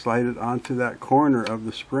 slide it onto that corner of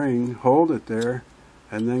the spring, hold it there,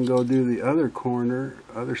 and then go do the other corner,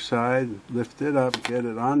 other side, lift it up, get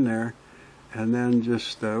it on there, and then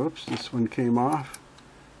just, oops, this one came off,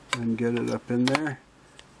 and get it up in there,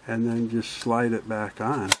 and then just slide it back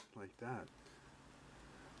on like that.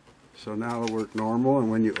 So now it'll work normal,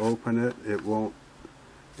 and when you open it, it'll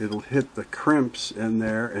hit the crimps in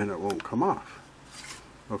there and it won't come off.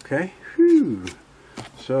 Okay? Whew.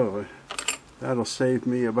 So that'll save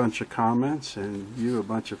me a bunch of comments and you a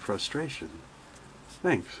bunch of frustration.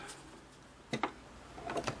 Thanks.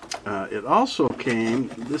 It also came,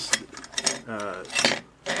 this,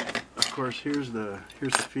 of course, here's the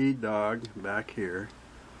feed dog back here,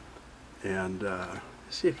 and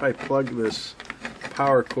see if I plug this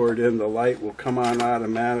power cord in, the light will come on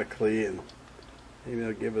automatically, and maybe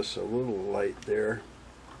it'll give us a little light there.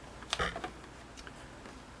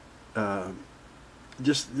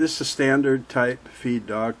 Just this is a standard type feed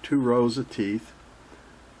dog, 2 rows of teeth,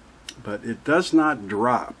 but it does not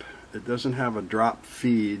drop. It doesn't have a drop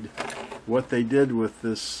feed. What they did with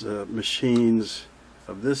this machines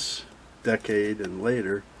of this decade and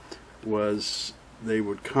later was they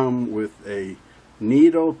would come with a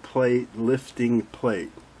needle plate lifting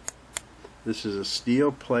plate. This is a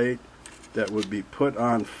steel plate that would be put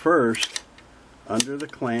on first under the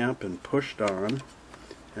clamp and pushed on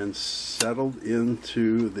and settled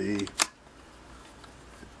into the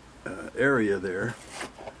area there,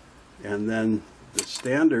 and then the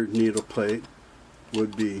standard needle plate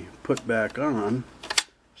would be put back on,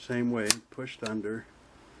 same way, pushed under,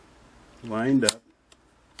 lined up,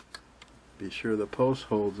 be sure the post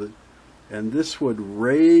holds it, and this would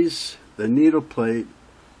raise the needle plate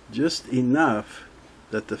just enough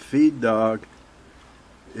that the feed dog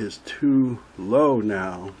is too low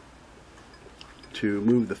now to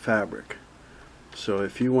move the fabric. So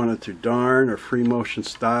if you wanted to darn or free motion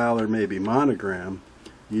style or maybe monogram,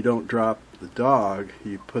 you don't drop the dog,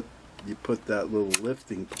 you put that little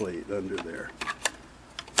lifting plate under there.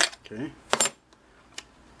 Okay.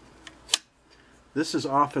 This is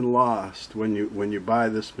often lost when you buy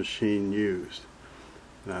this machine used.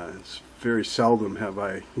 It's very seldom have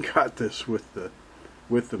I got this with the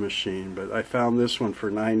machine, but I found this one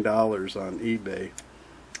for $9 on eBay,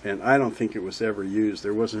 and I don't think it was ever used.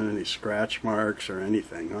 There wasn't any scratch marks or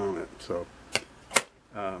anything on it. So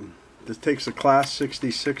this takes a class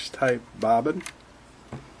 66 type bobbin.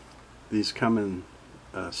 These come in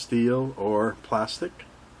steel or plastic.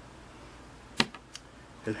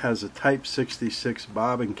 It has a type 66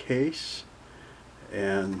 bobbin case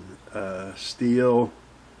and steel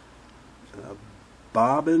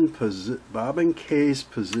bobbin case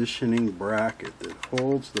positioning bracket that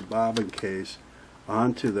holds the bobbin case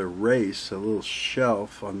onto the race, a little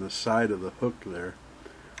shelf on the side of the hook there,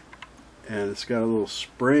 and it's got a little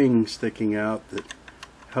spring sticking out that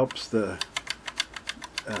helps the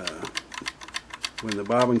when the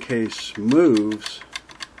bobbin case moves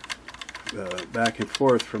back and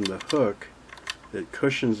forth from the hook, it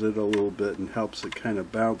cushions it a little bit and helps it kind of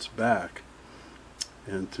bounce back.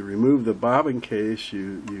 And to remove the bobbin case,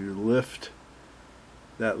 you lift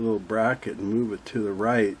that little bracket and move it to the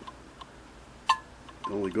right.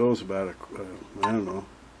 It only goes about I don't know,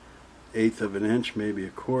 1/8 of an inch, maybe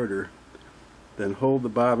 1/4. Then hold the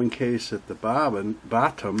bobbin case at the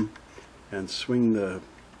bottom and swing the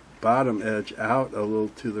bottom edge out a little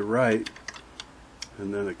to the right,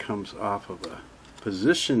 and then it comes off of a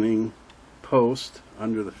positioning post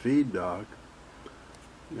under the feed dog,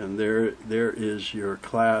 and there is your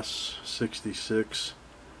class 66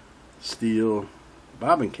 steel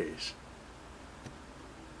bobbin case.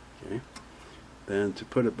 Okay. Then to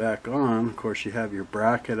put it back on, of course, you have your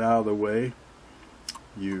bracket out of the way.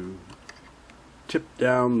 You tip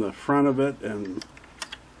down the front of it and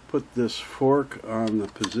put this fork on the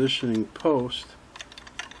positioning post,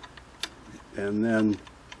 and then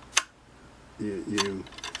you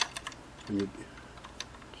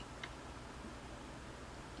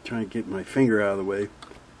try to get my finger out of the way.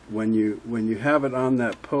 When you have it on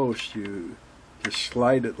that post, you just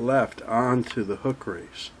slide it left onto the hook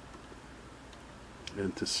race.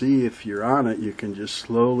 And to see if you're on it, you can just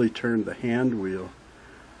slowly turn the hand wheel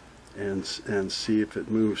and see if it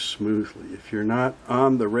moves smoothly. If you're not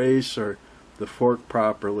on the race or the fork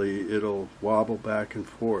properly, it'll wobble back and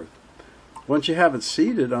forth. Once you have it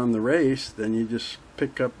seated on the race, then you just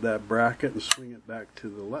pick up that bracket and swing it back to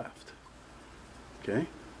the left. Okay?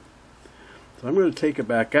 So I'm going to take it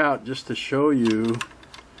back out just to show you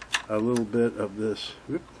a little bit of this.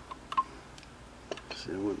 Whoop.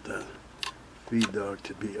 See, I want that feed dog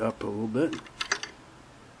to be up a little bit.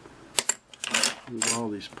 Move all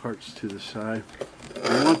these parts to the side.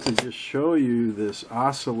 I want to just show you this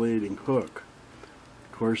oscillating hook.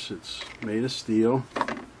 Of course, it's made of steel.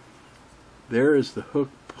 There is the hook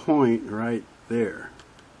point right there.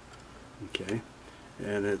 Okay,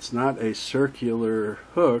 and it's not a circular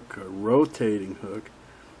hook, a rotating hook.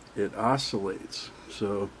 It oscillates.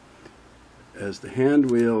 So as the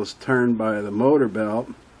hand wheel is turned by the motor belt,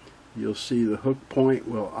 you'll see the hook point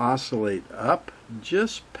will oscillate up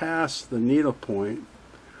just past the needle point,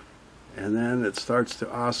 and then it starts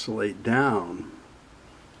to oscillate down.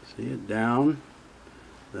 See it? Down,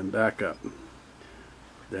 then back up.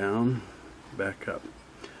 Down, back up.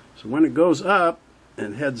 So when it goes up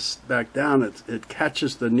and heads back down, it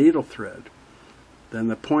catches the needle thread. Then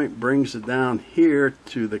the point brings it down here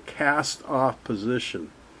to the cast off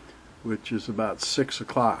position, which is about 6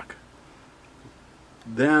 o'clock.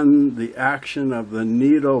 Then the action of the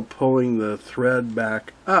needle pulling the thread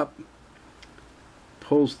back up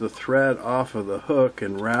pulls the thread off of the hook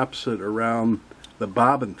and wraps it around the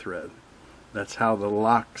bobbin thread. That's how the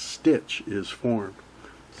lock stitch is formed.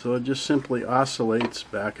 So it just simply oscillates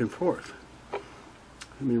back and forth.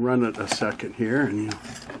 Let me run it a second here and you'll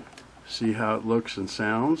see how it looks and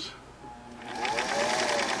sounds.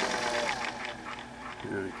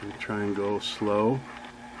 Yeah, I can try and go slow.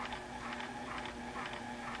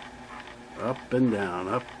 Up and down,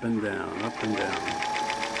 up and down, up and down.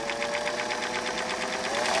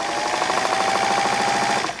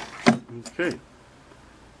 Okay,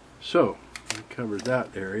 so we covered that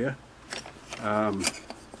area.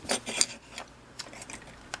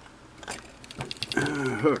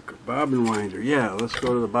 Hook, bobbin winder. Yeah, let's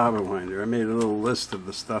go to the bobbin winder. I made a little list of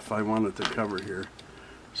the stuff I wanted to cover here,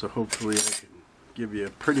 so hopefully I can give you a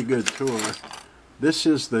pretty good tour. This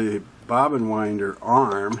is the bobbin winder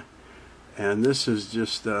arm, and this is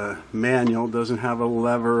just a manual. Doesn't have a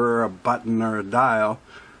lever or a button or a dial.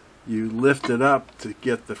 You lift it up to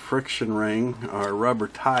get the friction ring or rubber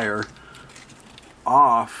tire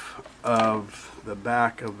off of the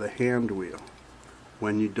back of the hand wheel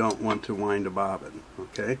when you don't want to wind a bobbin.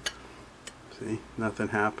 Okay? See, nothing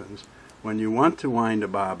happens. When you want to wind a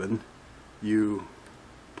bobbin, you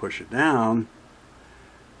push it down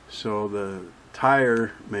so the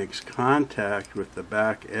tire makes contact with the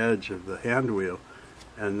back edge of the hand wheel,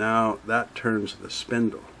 and now that turns the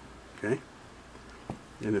spindle. Okay?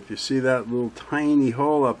 And if you see that little tiny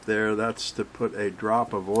hole up there, that's to put a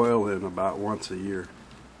drop of oil in about once a year.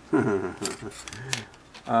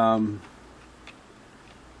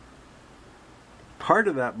 Part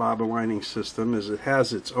of that bobbin winding system is it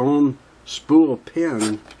has its own spool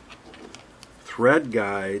pin, thread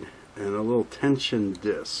guide, and a little tension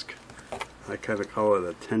disc. I kind of call it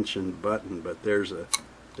a tension button, but there's a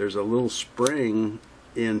little spring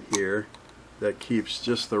in here that keeps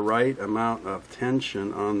just the right amount of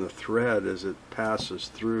tension on the thread as it passes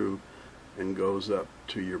through and goes up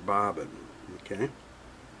to your bobbin. Okay?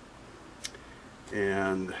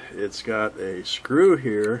 And it's got a screw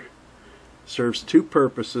here. Serves two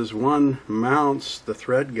purposes. One, mounts the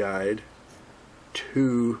thread guide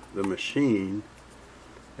to the machine,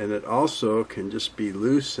 and it also can just be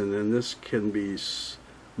loosened, and this can be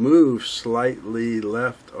moved slightly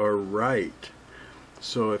left or right.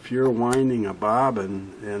 So if you're winding a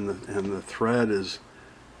bobbin and the thread is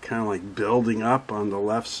kind of like building up on the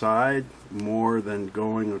left side more than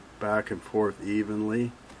going back and forth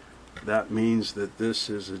evenly, that means that this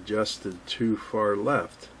is adjusted too far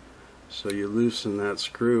left. So you loosen that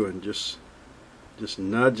screw and just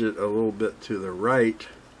nudge it a little bit to the right.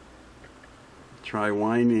 Try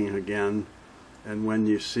winding again, and when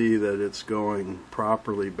you see that it's going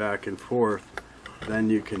properly back and forth, then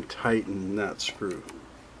you can tighten that screw.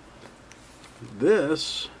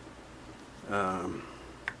 This there's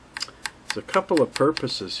a couple of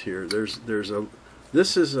purposes here. This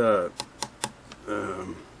is a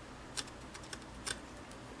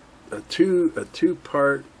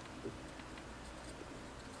two-part.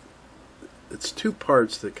 It's two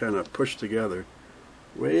parts that kind of push together.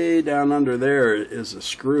 Way down under there is a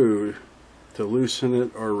screw to loosen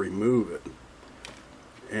it or remove it.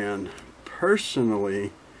 And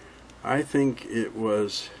personally, I think it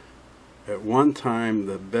was, at one time,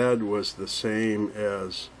 the bed was the same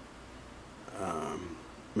as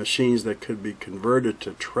machines that could be converted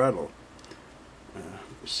to treadle.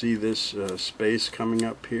 See this space coming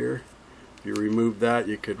up here? If you remove that,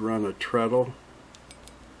 you could run a treadle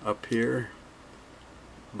up here,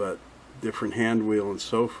 but different hand wheel and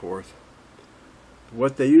so forth.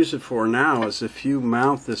 What they use it for now is if you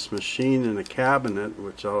mount this machine in a cabinet,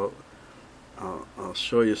 which I'll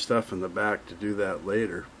show you stuff in the back to do that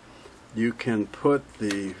later, you can put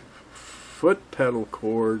the foot pedal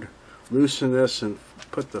cord, loosen this and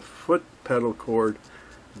put the foot pedal cord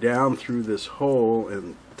down through this hole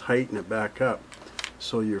and tighten it back up.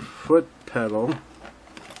 So your foot pedal,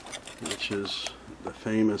 which is the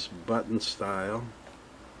famous button style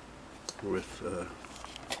with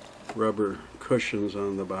rubber cushions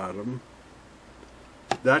on the bottom,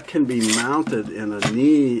 that can be mounted in a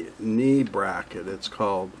knee bracket, it's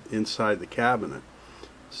called, inside the cabinet.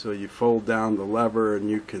 So you fold down the lever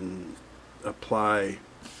and you can apply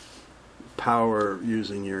power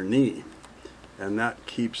using your knee, and that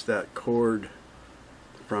keeps that cord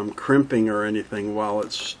from crimping or anything while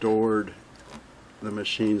it's stored. The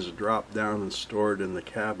machine's dropped down and stored in the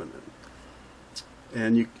cabinet.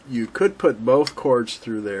 And you could put both cords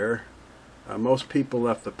through there. Most people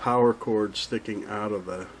left the power cord sticking out of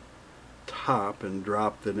the top and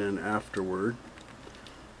dropped it in afterward.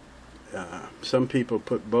 Some people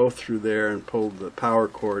put both through there and pulled the power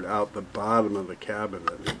cord out the bottom of the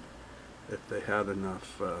cabinet if they had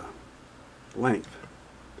enough length.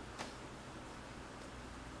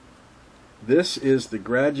 This is the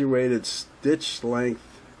graduated stitch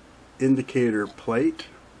length indicator plate.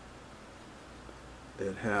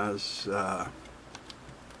 It has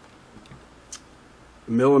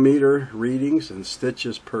millimeter readings and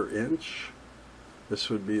stitches per inch. This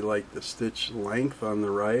would be like the stitch length on the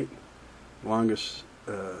right. Longest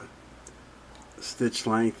stitch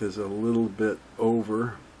length is a little bit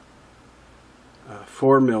over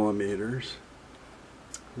 4 millimeters,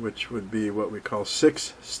 which would be what we call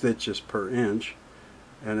 6 stitches per inch,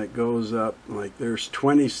 and it goes up like there's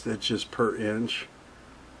 20 stitches per inch,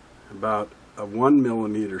 about a 1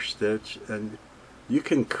 millimeter stitch, and you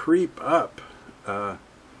can creep up,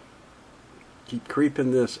 keep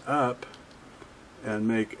creeping this up and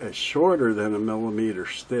make a shorter than a millimeter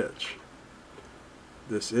stitch.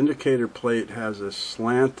 This indicator plate has a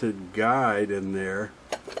slanted guide in there,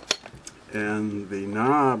 and the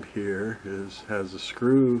knob here has a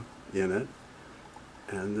screw in it,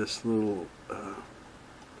 and this little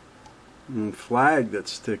flag that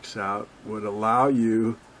sticks out would allow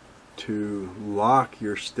you to lock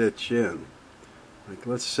your stitch in. Like,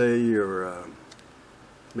 let's say you're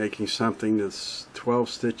making something that's 12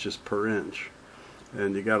 stitches per inch,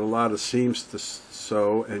 and you got a lot of seams to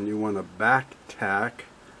sew, and you want to back tack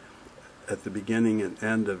at the beginning and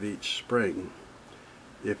end of each spring.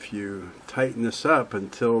 If you tighten this up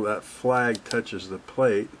until that flag touches the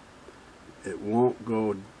plate, it won't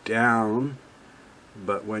go down,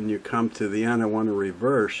 but when you come to the end and want to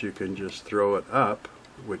reverse, you can just throw it up,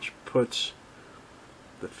 which puts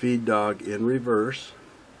the feed dog in reverse,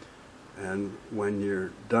 and when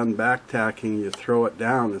you're done back tacking, you throw it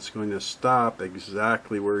down, it's going to stop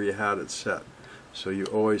exactly where you had it set. So you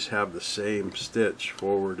always have the same stitch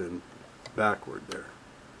forward and backward there.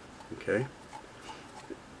 Okay?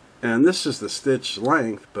 And this is the stitch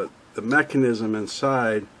length, but the mechanism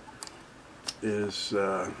inside is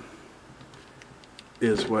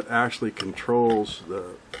what actually controls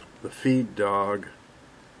the feed dog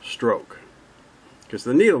stroke. Because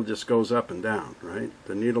the needle just goes up and down, right?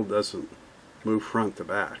 The needle doesn't move front to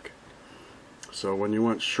back. So when you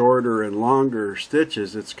want shorter and longer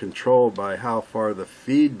stitches, it's controlled by how far the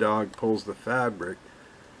feed dog pulls the fabric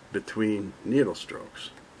between needle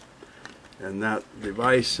strokes. And that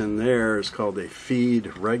device in there is called a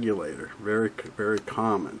feed regulator. Very, very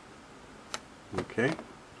common. Okay?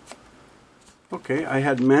 Okay, I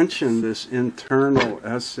had mentioned this internal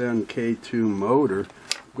SNK2 motor.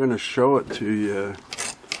 I'm going to show it to you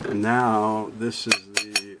now. This is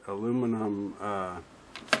the aluminum,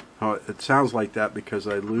 it sounds like that because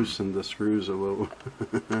I loosened the screws a little.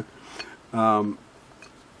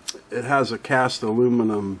 It has a cast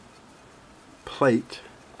aluminum plate,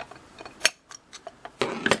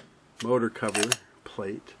 motor cover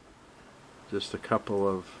plate, just a couple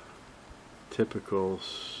of typical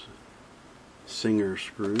Singer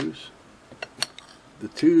screws. The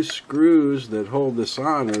two screws that hold this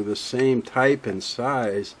on are the same type and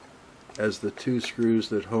size as the two screws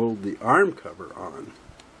that hold the arm cover on.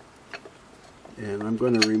 And I'm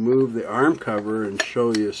going to remove the arm cover and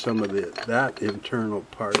show you some of that internal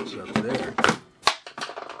parts up there.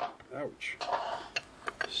 Ouch.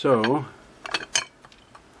 So,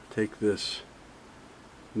 take this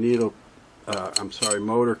motor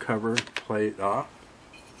cover plate off.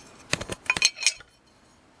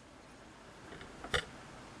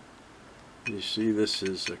 You see this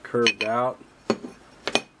is curved out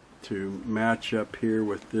to match up here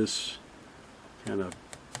with this kind of,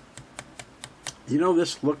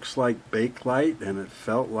 this looks like Bakelite, and it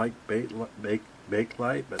felt like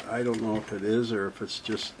Bakelite, but I don't know if it is or if it's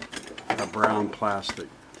just a brown plastic,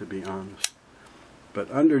 to be honest.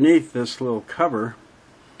 But underneath this little cover,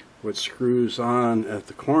 which screws on at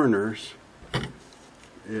the corners,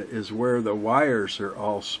 is where the wires are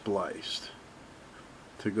all spliced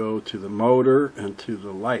to go to the motor and to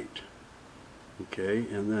the light, okay,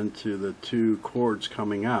 and then to the two cords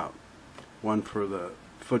coming out, one for the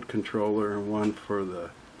foot controller and one for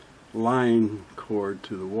the line cord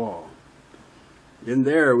to the wall. In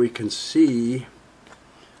there we can see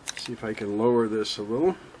if I can lower this a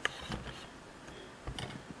little.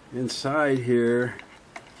 Inside here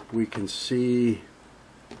we can see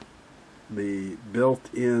the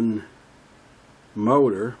built-in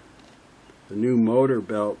motor, the new motor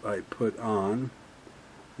belt I put on.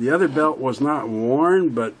 The other belt was not worn,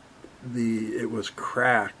 but it was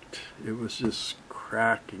cracked. It was just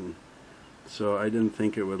cracking, so I didn't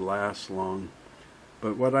think it would last long.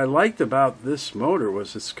 But what I liked about this motor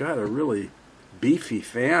was it's got a really beefy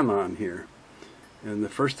fan on here. And the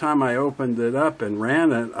first time I opened it up and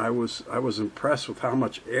ran it, I was impressed with how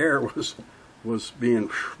much air was being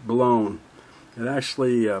blown. It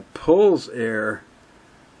actually pulls air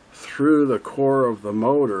through the core of the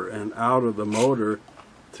motor and out of the motor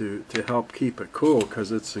to help keep it cool,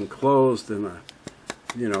 because it's enclosed in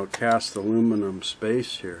a cast aluminum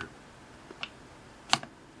space here.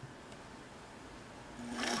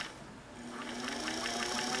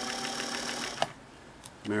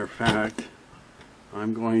 Matter of fact,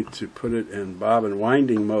 I'm going to put it in bobbin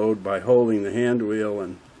winding mode by holding the hand wheel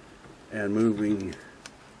and moving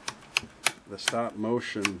the stop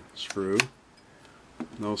motion screw.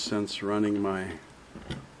 No sense running my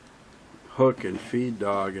hook and feed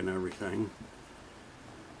dog and everything.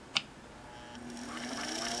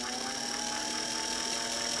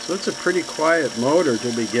 So it's a pretty quiet motor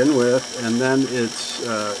to begin with, and then it's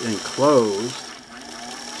enclosed.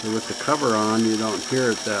 So with the cover on, you don't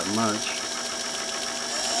hear it that much.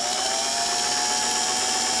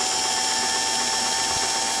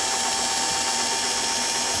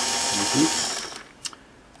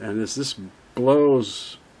 And as this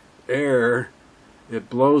blows air, it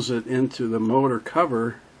blows it into the motor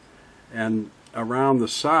cover and around the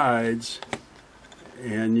sides,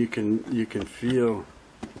 and you can feel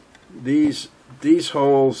these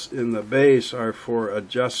holes in the base are for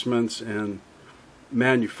adjustments and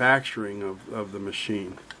manufacturing of the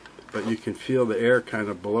machine, but you can feel the air kind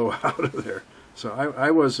of blow out of there. So I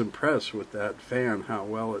was impressed with that fan, how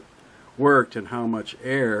well it worked and how much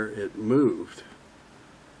air it moved.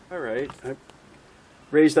 Alright, I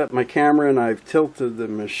raised up my camera and I've tilted the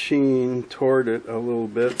machine toward it a little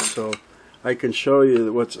bit so I can show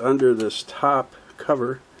you what's under this top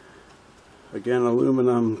cover. Again,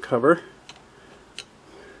 aluminum cover.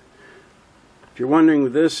 If you're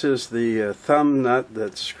wondering, this is the thumb nut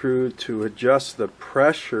that's screwed to adjust the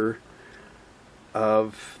pressure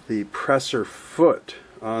of the presser foot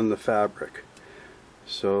on the fabric.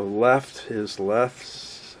 So left is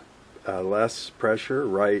less pressure,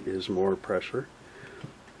 right is more pressure.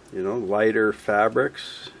 You know, lighter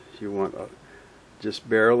fabrics, you want just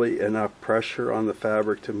barely enough pressure on the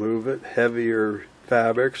fabric to move it. Heavier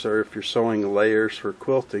fabrics, or if you're sewing layers for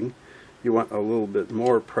quilting, you want a little bit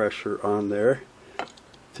more pressure on there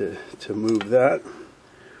to move that.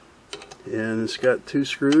 And it's got 2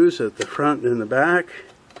 screws at the front and the back.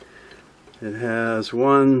 It has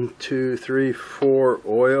 1, 2, 3, 4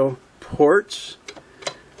 oil ports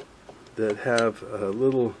that have a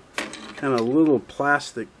little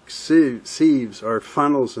plastic sieves or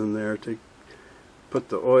funnels in there to put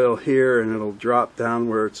the oil here, and it'll drop down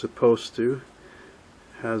where it's supposed to.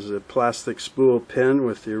 It has a plastic spool pin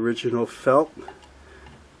with the original felt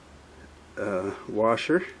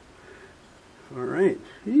washer. Alright,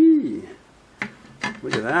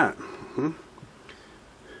 look at that.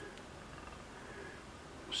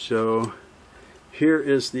 So here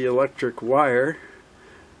is the electric wire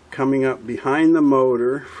coming up behind the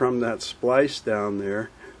motor from that splice down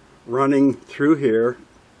there, running through here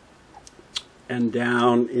and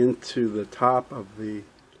down into the top of the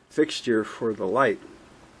fixture for the light.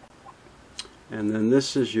 And then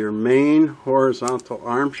this is your main horizontal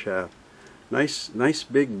arm shaft. Nice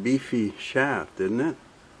big beefy shaft, isn't it?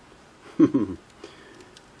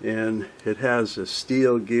 And it has a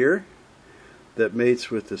steel gear that mates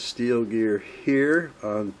with the steel gear here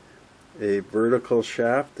on a vertical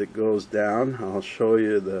shaft that goes down. I'll show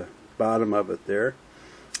you the bottom of it there.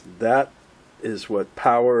 That is what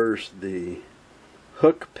powers the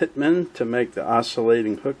hook pitman to make the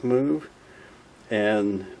oscillating hook move,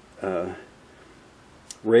 and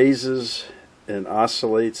raises and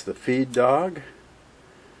oscillates the feed dog.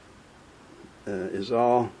 Is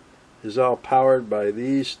all powered by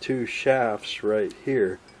these 2 shafts right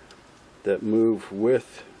here that move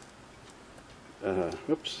with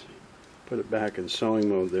oops, put it back in sewing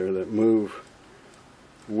mode there, that move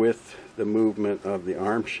with the movement of the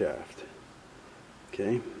arm shaft.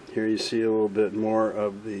 Okay, here you see a little bit more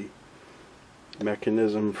of the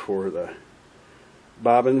mechanism for the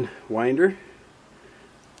bobbin winder.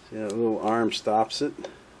 See, that little arm stops it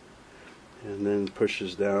and then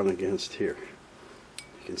pushes down against here.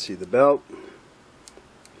 You can see the belt,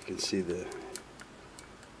 you can see the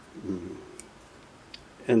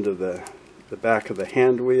end of the back of the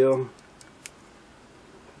hand wheel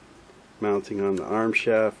mounting on the arm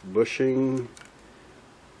shaft bushing.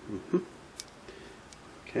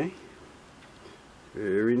 Okay,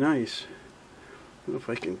 very nice. I don't know if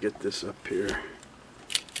I can get this up here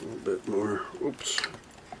a little bit more. Oops.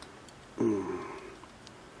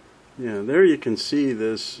 Yeah, there you can see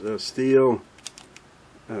this steel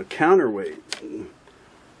counterweight.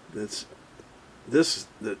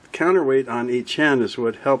 The counterweight on each end is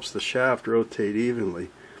what helps the shaft rotate evenly.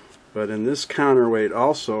 But in this counterweight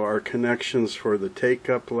also are connections for the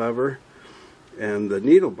take-up lever and the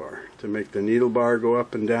needle bar, to make the needle bar go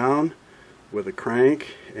up and down with a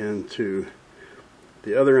crank, and to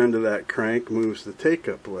the other end of that crank moves the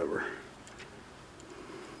take-up lever.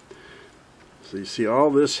 So you see all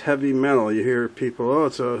this heavy metal. You hear people, oh,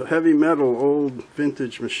 it's a heavy metal old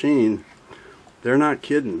vintage machine. They're not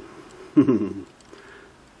kidding.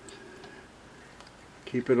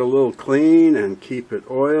 Keep it a little clean and keep it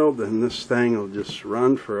oiled, and this thing will just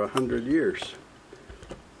run for 100 years.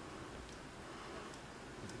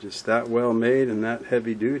 Just that well made and that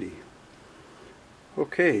heavy duty.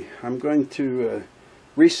 Okay, I'm going to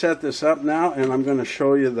reset this up now, and I'm going to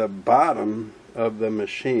show you the bottom of the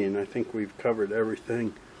machine. I think we've covered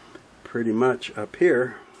everything pretty much up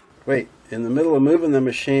here. Wait, in the middle of moving the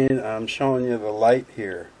machine, I'm showing you the light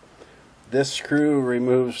here. This screw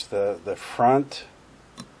removes the front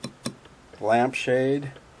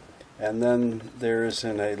lampshade, and then there's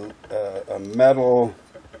a metal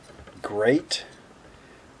grate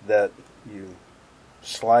that you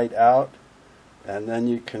slide out, and then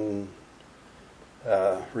you can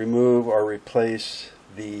remove or replace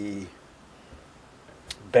the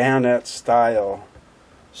bayonet style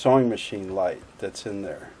sewing machine light that's in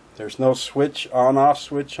there. There's no switch, on-off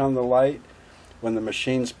switch on the light. When the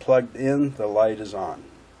machine's plugged in, the light is on.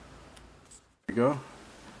 There you go.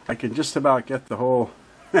 I can just about get the whole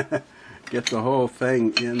get the whole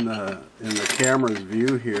thing in the camera's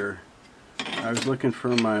view here. I was looking for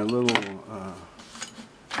my little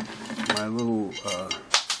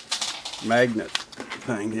magnet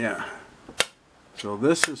thing. Yeah. So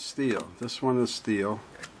this is steel. This one is steel,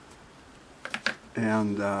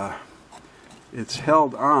 and it's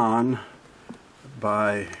held on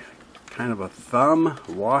by kind of a thumb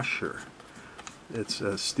washer. It's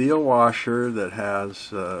a steel washer that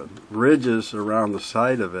has ridges around the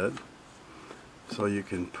side of it, so you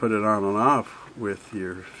can put it on and off with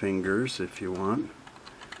your fingers if you want.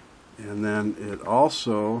 And then it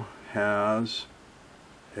also has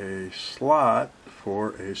a slot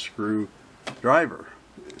for a screwdriver.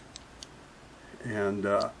 And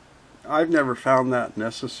I've never found that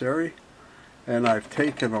necessary, and I've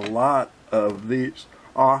taken a lot of these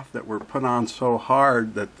off that were put on so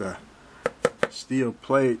hard that the steel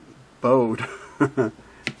plate bowed.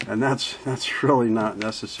 And that's really not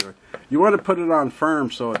necessary. You want to put it on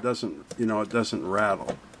firm so it doesn't, it doesn't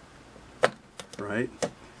rattle, right?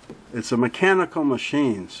 It's a mechanical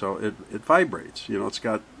machine, so it vibrates. It's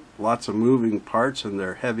got lots of moving parts, and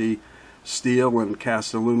they're heavy steel and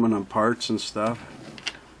cast aluminum parts and stuff.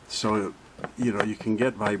 So you can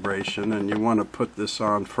get vibration, and you want to put this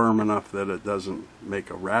on firm enough that it doesn't make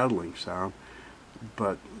a rattling sound,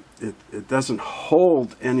 but it doesn't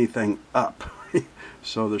hold anything up.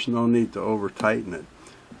 So there's no need to over tighten it.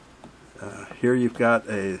 Here you've got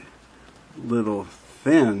a little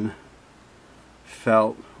thin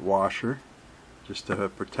felt washer just to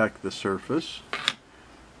protect the surface,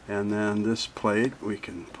 and then this plate we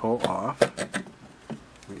can pull off. There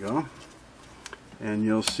we go. And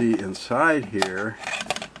you'll see inside here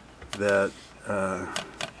that kind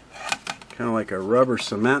of like a rubber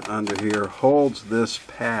cement under here holds this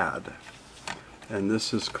pad, and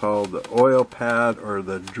this is called the oil pad or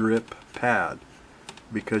the drip pad,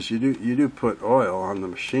 because you do put oil on the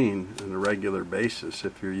machine on a regular basis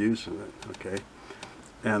if you're using it. Okay,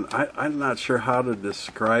 and I'm not sure how to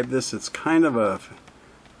describe this. It's kind of a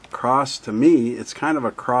cross, to me, it's kind of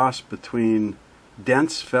a cross between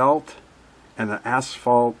dense felt and an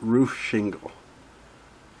asphalt roof shingle.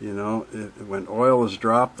 When oil is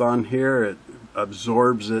dropped on here, it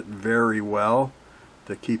absorbs it very well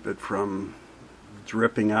to keep it from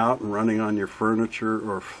dripping out and running on your furniture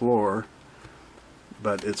or floor.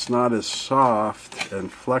 But it's not as soft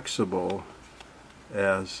and flexible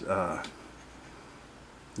as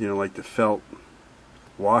like the felt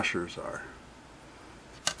washers are.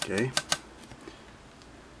 Okay.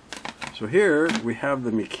 So here we have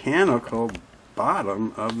the mechanical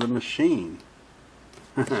bottom of the machine.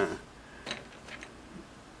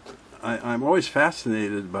 I'm always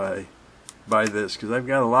fascinated by this, because I've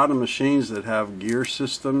got a lot of machines that have gear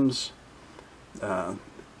systems,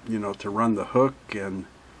 to run the hook and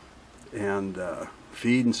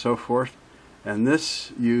feed and so forth. And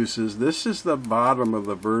this is the bottom of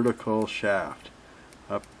the vertical shaft.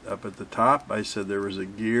 Up at the top, I said there was a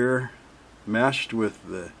gear meshed with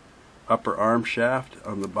the upper arm shaft.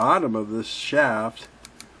 On the bottom of this shaft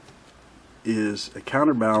is a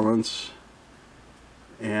counterbalance,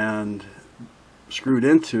 and screwed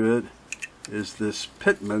into it is this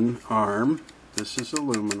pitman arm. This is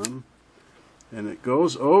aluminum, and it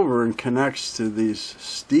goes over and connects to these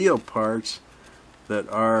steel parts that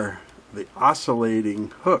are the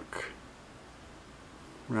oscillating hook,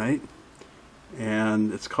 right?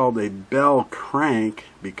 And it's called a bell crank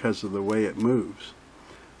because of the way it moves.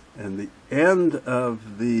 And the end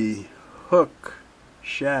of the hook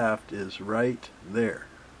shaft is right there.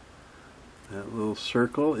 That little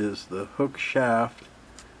circle is the hook shaft,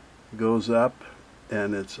 goes up,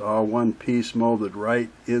 and it's all one piece molded right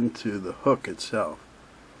into the hook itself.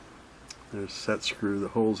 There's a set screw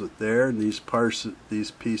that holds it there, and these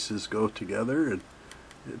pieces go together, and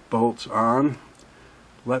it bolts on.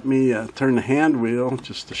 Let me turn the hand wheel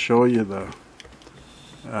just to show you the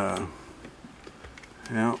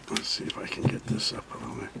let's see if I can get this up a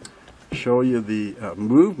little bit. show you the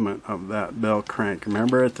movement of that bell crank.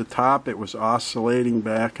 Remember at the top it was oscillating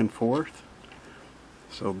back and forth?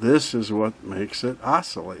 So this is what makes it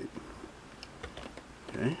oscillate.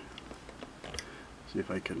 Okay. See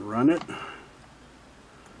if I can run it.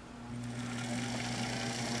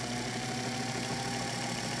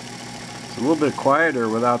 It's a little bit quieter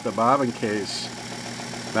without the bobbin case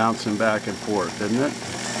bouncing back and forth, isn't it?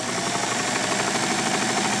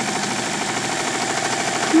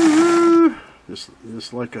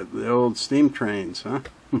 Just like the old steam trains, huh?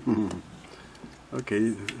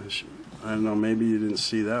 Okay, I don't know, maybe you didn't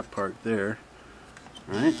see that part there.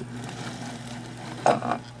 Alright.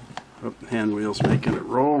 Oh, hand wheel's making it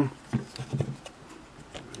roll.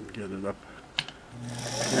 Get it up.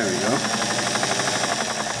 There we go.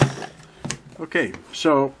 Okay,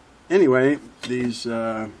 so anyway, these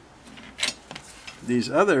other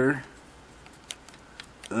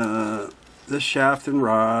this shaft and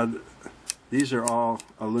rod, these are all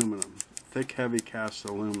aluminum, thick, heavy cast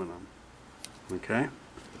aluminum. Okay,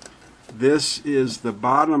 this is the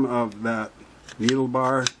bottom of that needle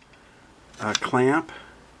bar clamp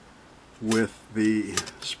with the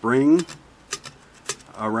spring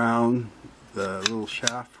around the little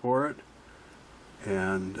shaft for it,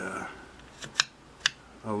 and a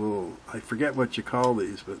little, I forget what you call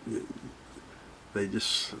these, but they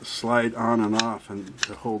just slide on and off and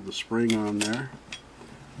to hold the spring on there.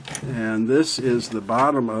 And this is the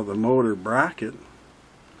bottom of the motor bracket,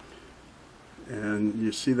 and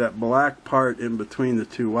you see that black part in between the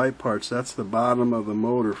two white parts, that's the bottom of the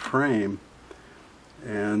motor frame.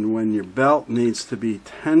 And when your belt needs to be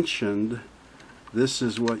tensioned, this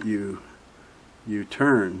is what you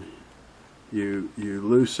turn. You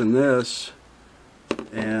loosen this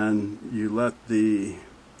and you let the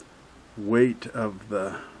weight of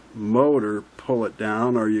the motor pull it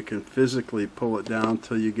down, or you can physically pull it down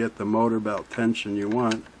till you get the motor belt tension you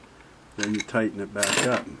want. Then you tighten it back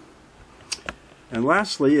up. And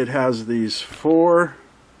lastly, it has these four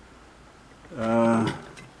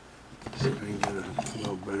see if I can get it a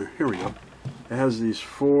little better. Here we go. It has these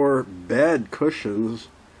four bed cushions,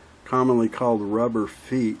 commonly called rubber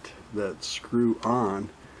feet, that screw on.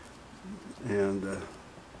 And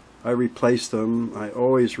I replaced them. I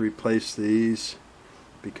always replace these,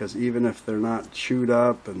 because even if they're not chewed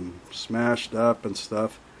up and smashed up and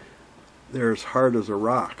stuff, they're as hard as a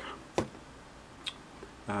rock.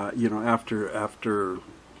 You know, after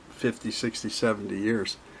 50, 60, 70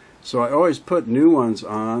 years. So I always put new ones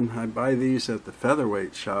on. I buy these at the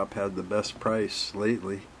featherweight shop, had the best price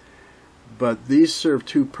lately. But these serve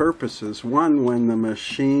two purposes. One, when the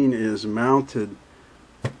machine is mounted,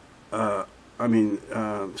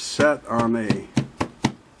 set on a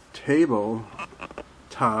table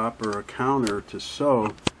top or a counter to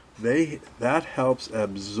sew, that helps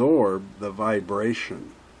absorb the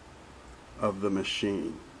vibration of the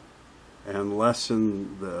machine and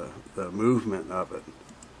lessen the movement of it.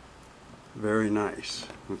 Very nice.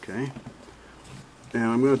 Okay, and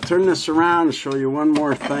I'm going to turn this around and show you one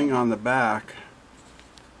more thing on the back.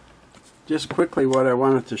 Just quickly, what I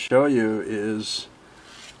wanted to show you is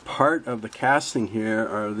part of the casting here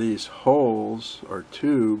are these holes or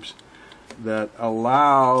tubes that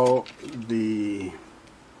allow the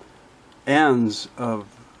ends of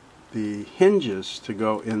the hinges to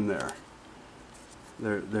go in there.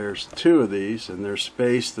 There's two of these, and they're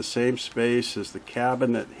spaced the same space as the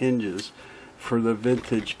cabinet hinges for the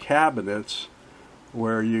vintage cabinets,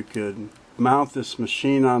 where you could mount this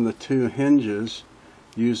machine on the two hinges,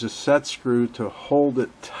 use a set screw to hold it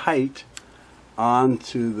tight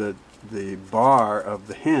onto the bar of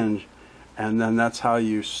the hinge, and then that's how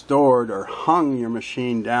you stored or hung your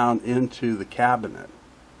machine down into the cabinet.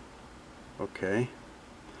 Okay.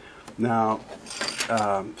 Now,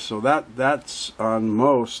 so that's on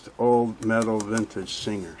most old metal vintage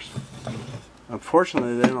Singers.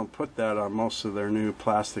 Unfortunately, they don't put that on most of their new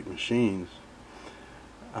plastic machines.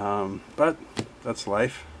 But that's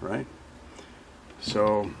life, right?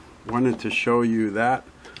 So, wanted to show you that.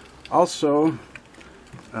 Also,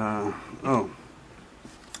 oh,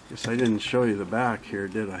 guess I didn't show you the back here,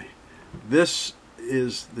 did I? This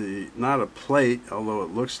is not a plate, although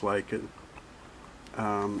it looks like it.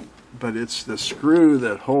 But it's the screw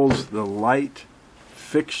that holds the light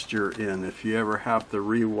fixture in if you ever have to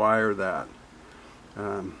rewire that.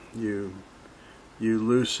 You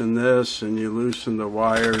loosen this and you loosen the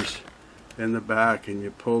wires in the back, and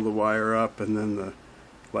you pull the wire up, and then the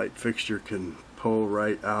light fixture can pull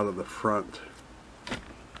right out of the front.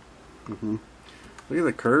 Look at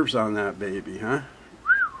the curves on that baby, huh?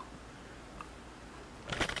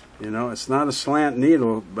 You know, it's not a slant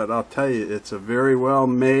needle, but I'll tell you, it's a very well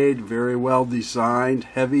made, very well designed,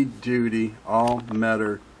 heavy duty, all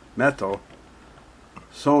metal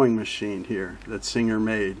sewing machine here that Singer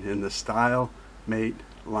made in the Style Mate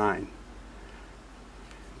line.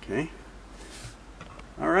 Okay.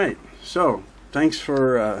 All right. So, thanks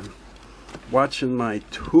for watching my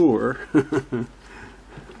tour. I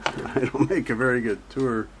don't make a very good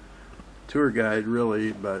tour guide,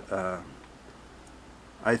 really, but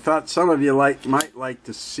I thought some of you might like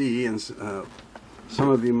to see, and some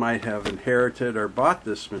of you might have inherited or bought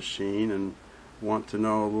this machine and want to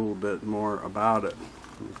know a little bit more about it.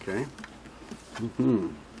 Okay.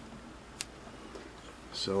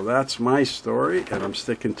 So that's my story, and I'm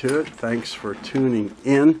sticking to it. Thanks for tuning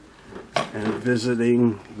in and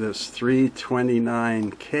visiting this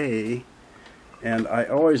 329K, and I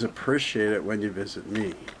always appreciate it when you visit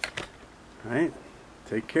me. All right?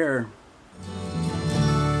 Take care.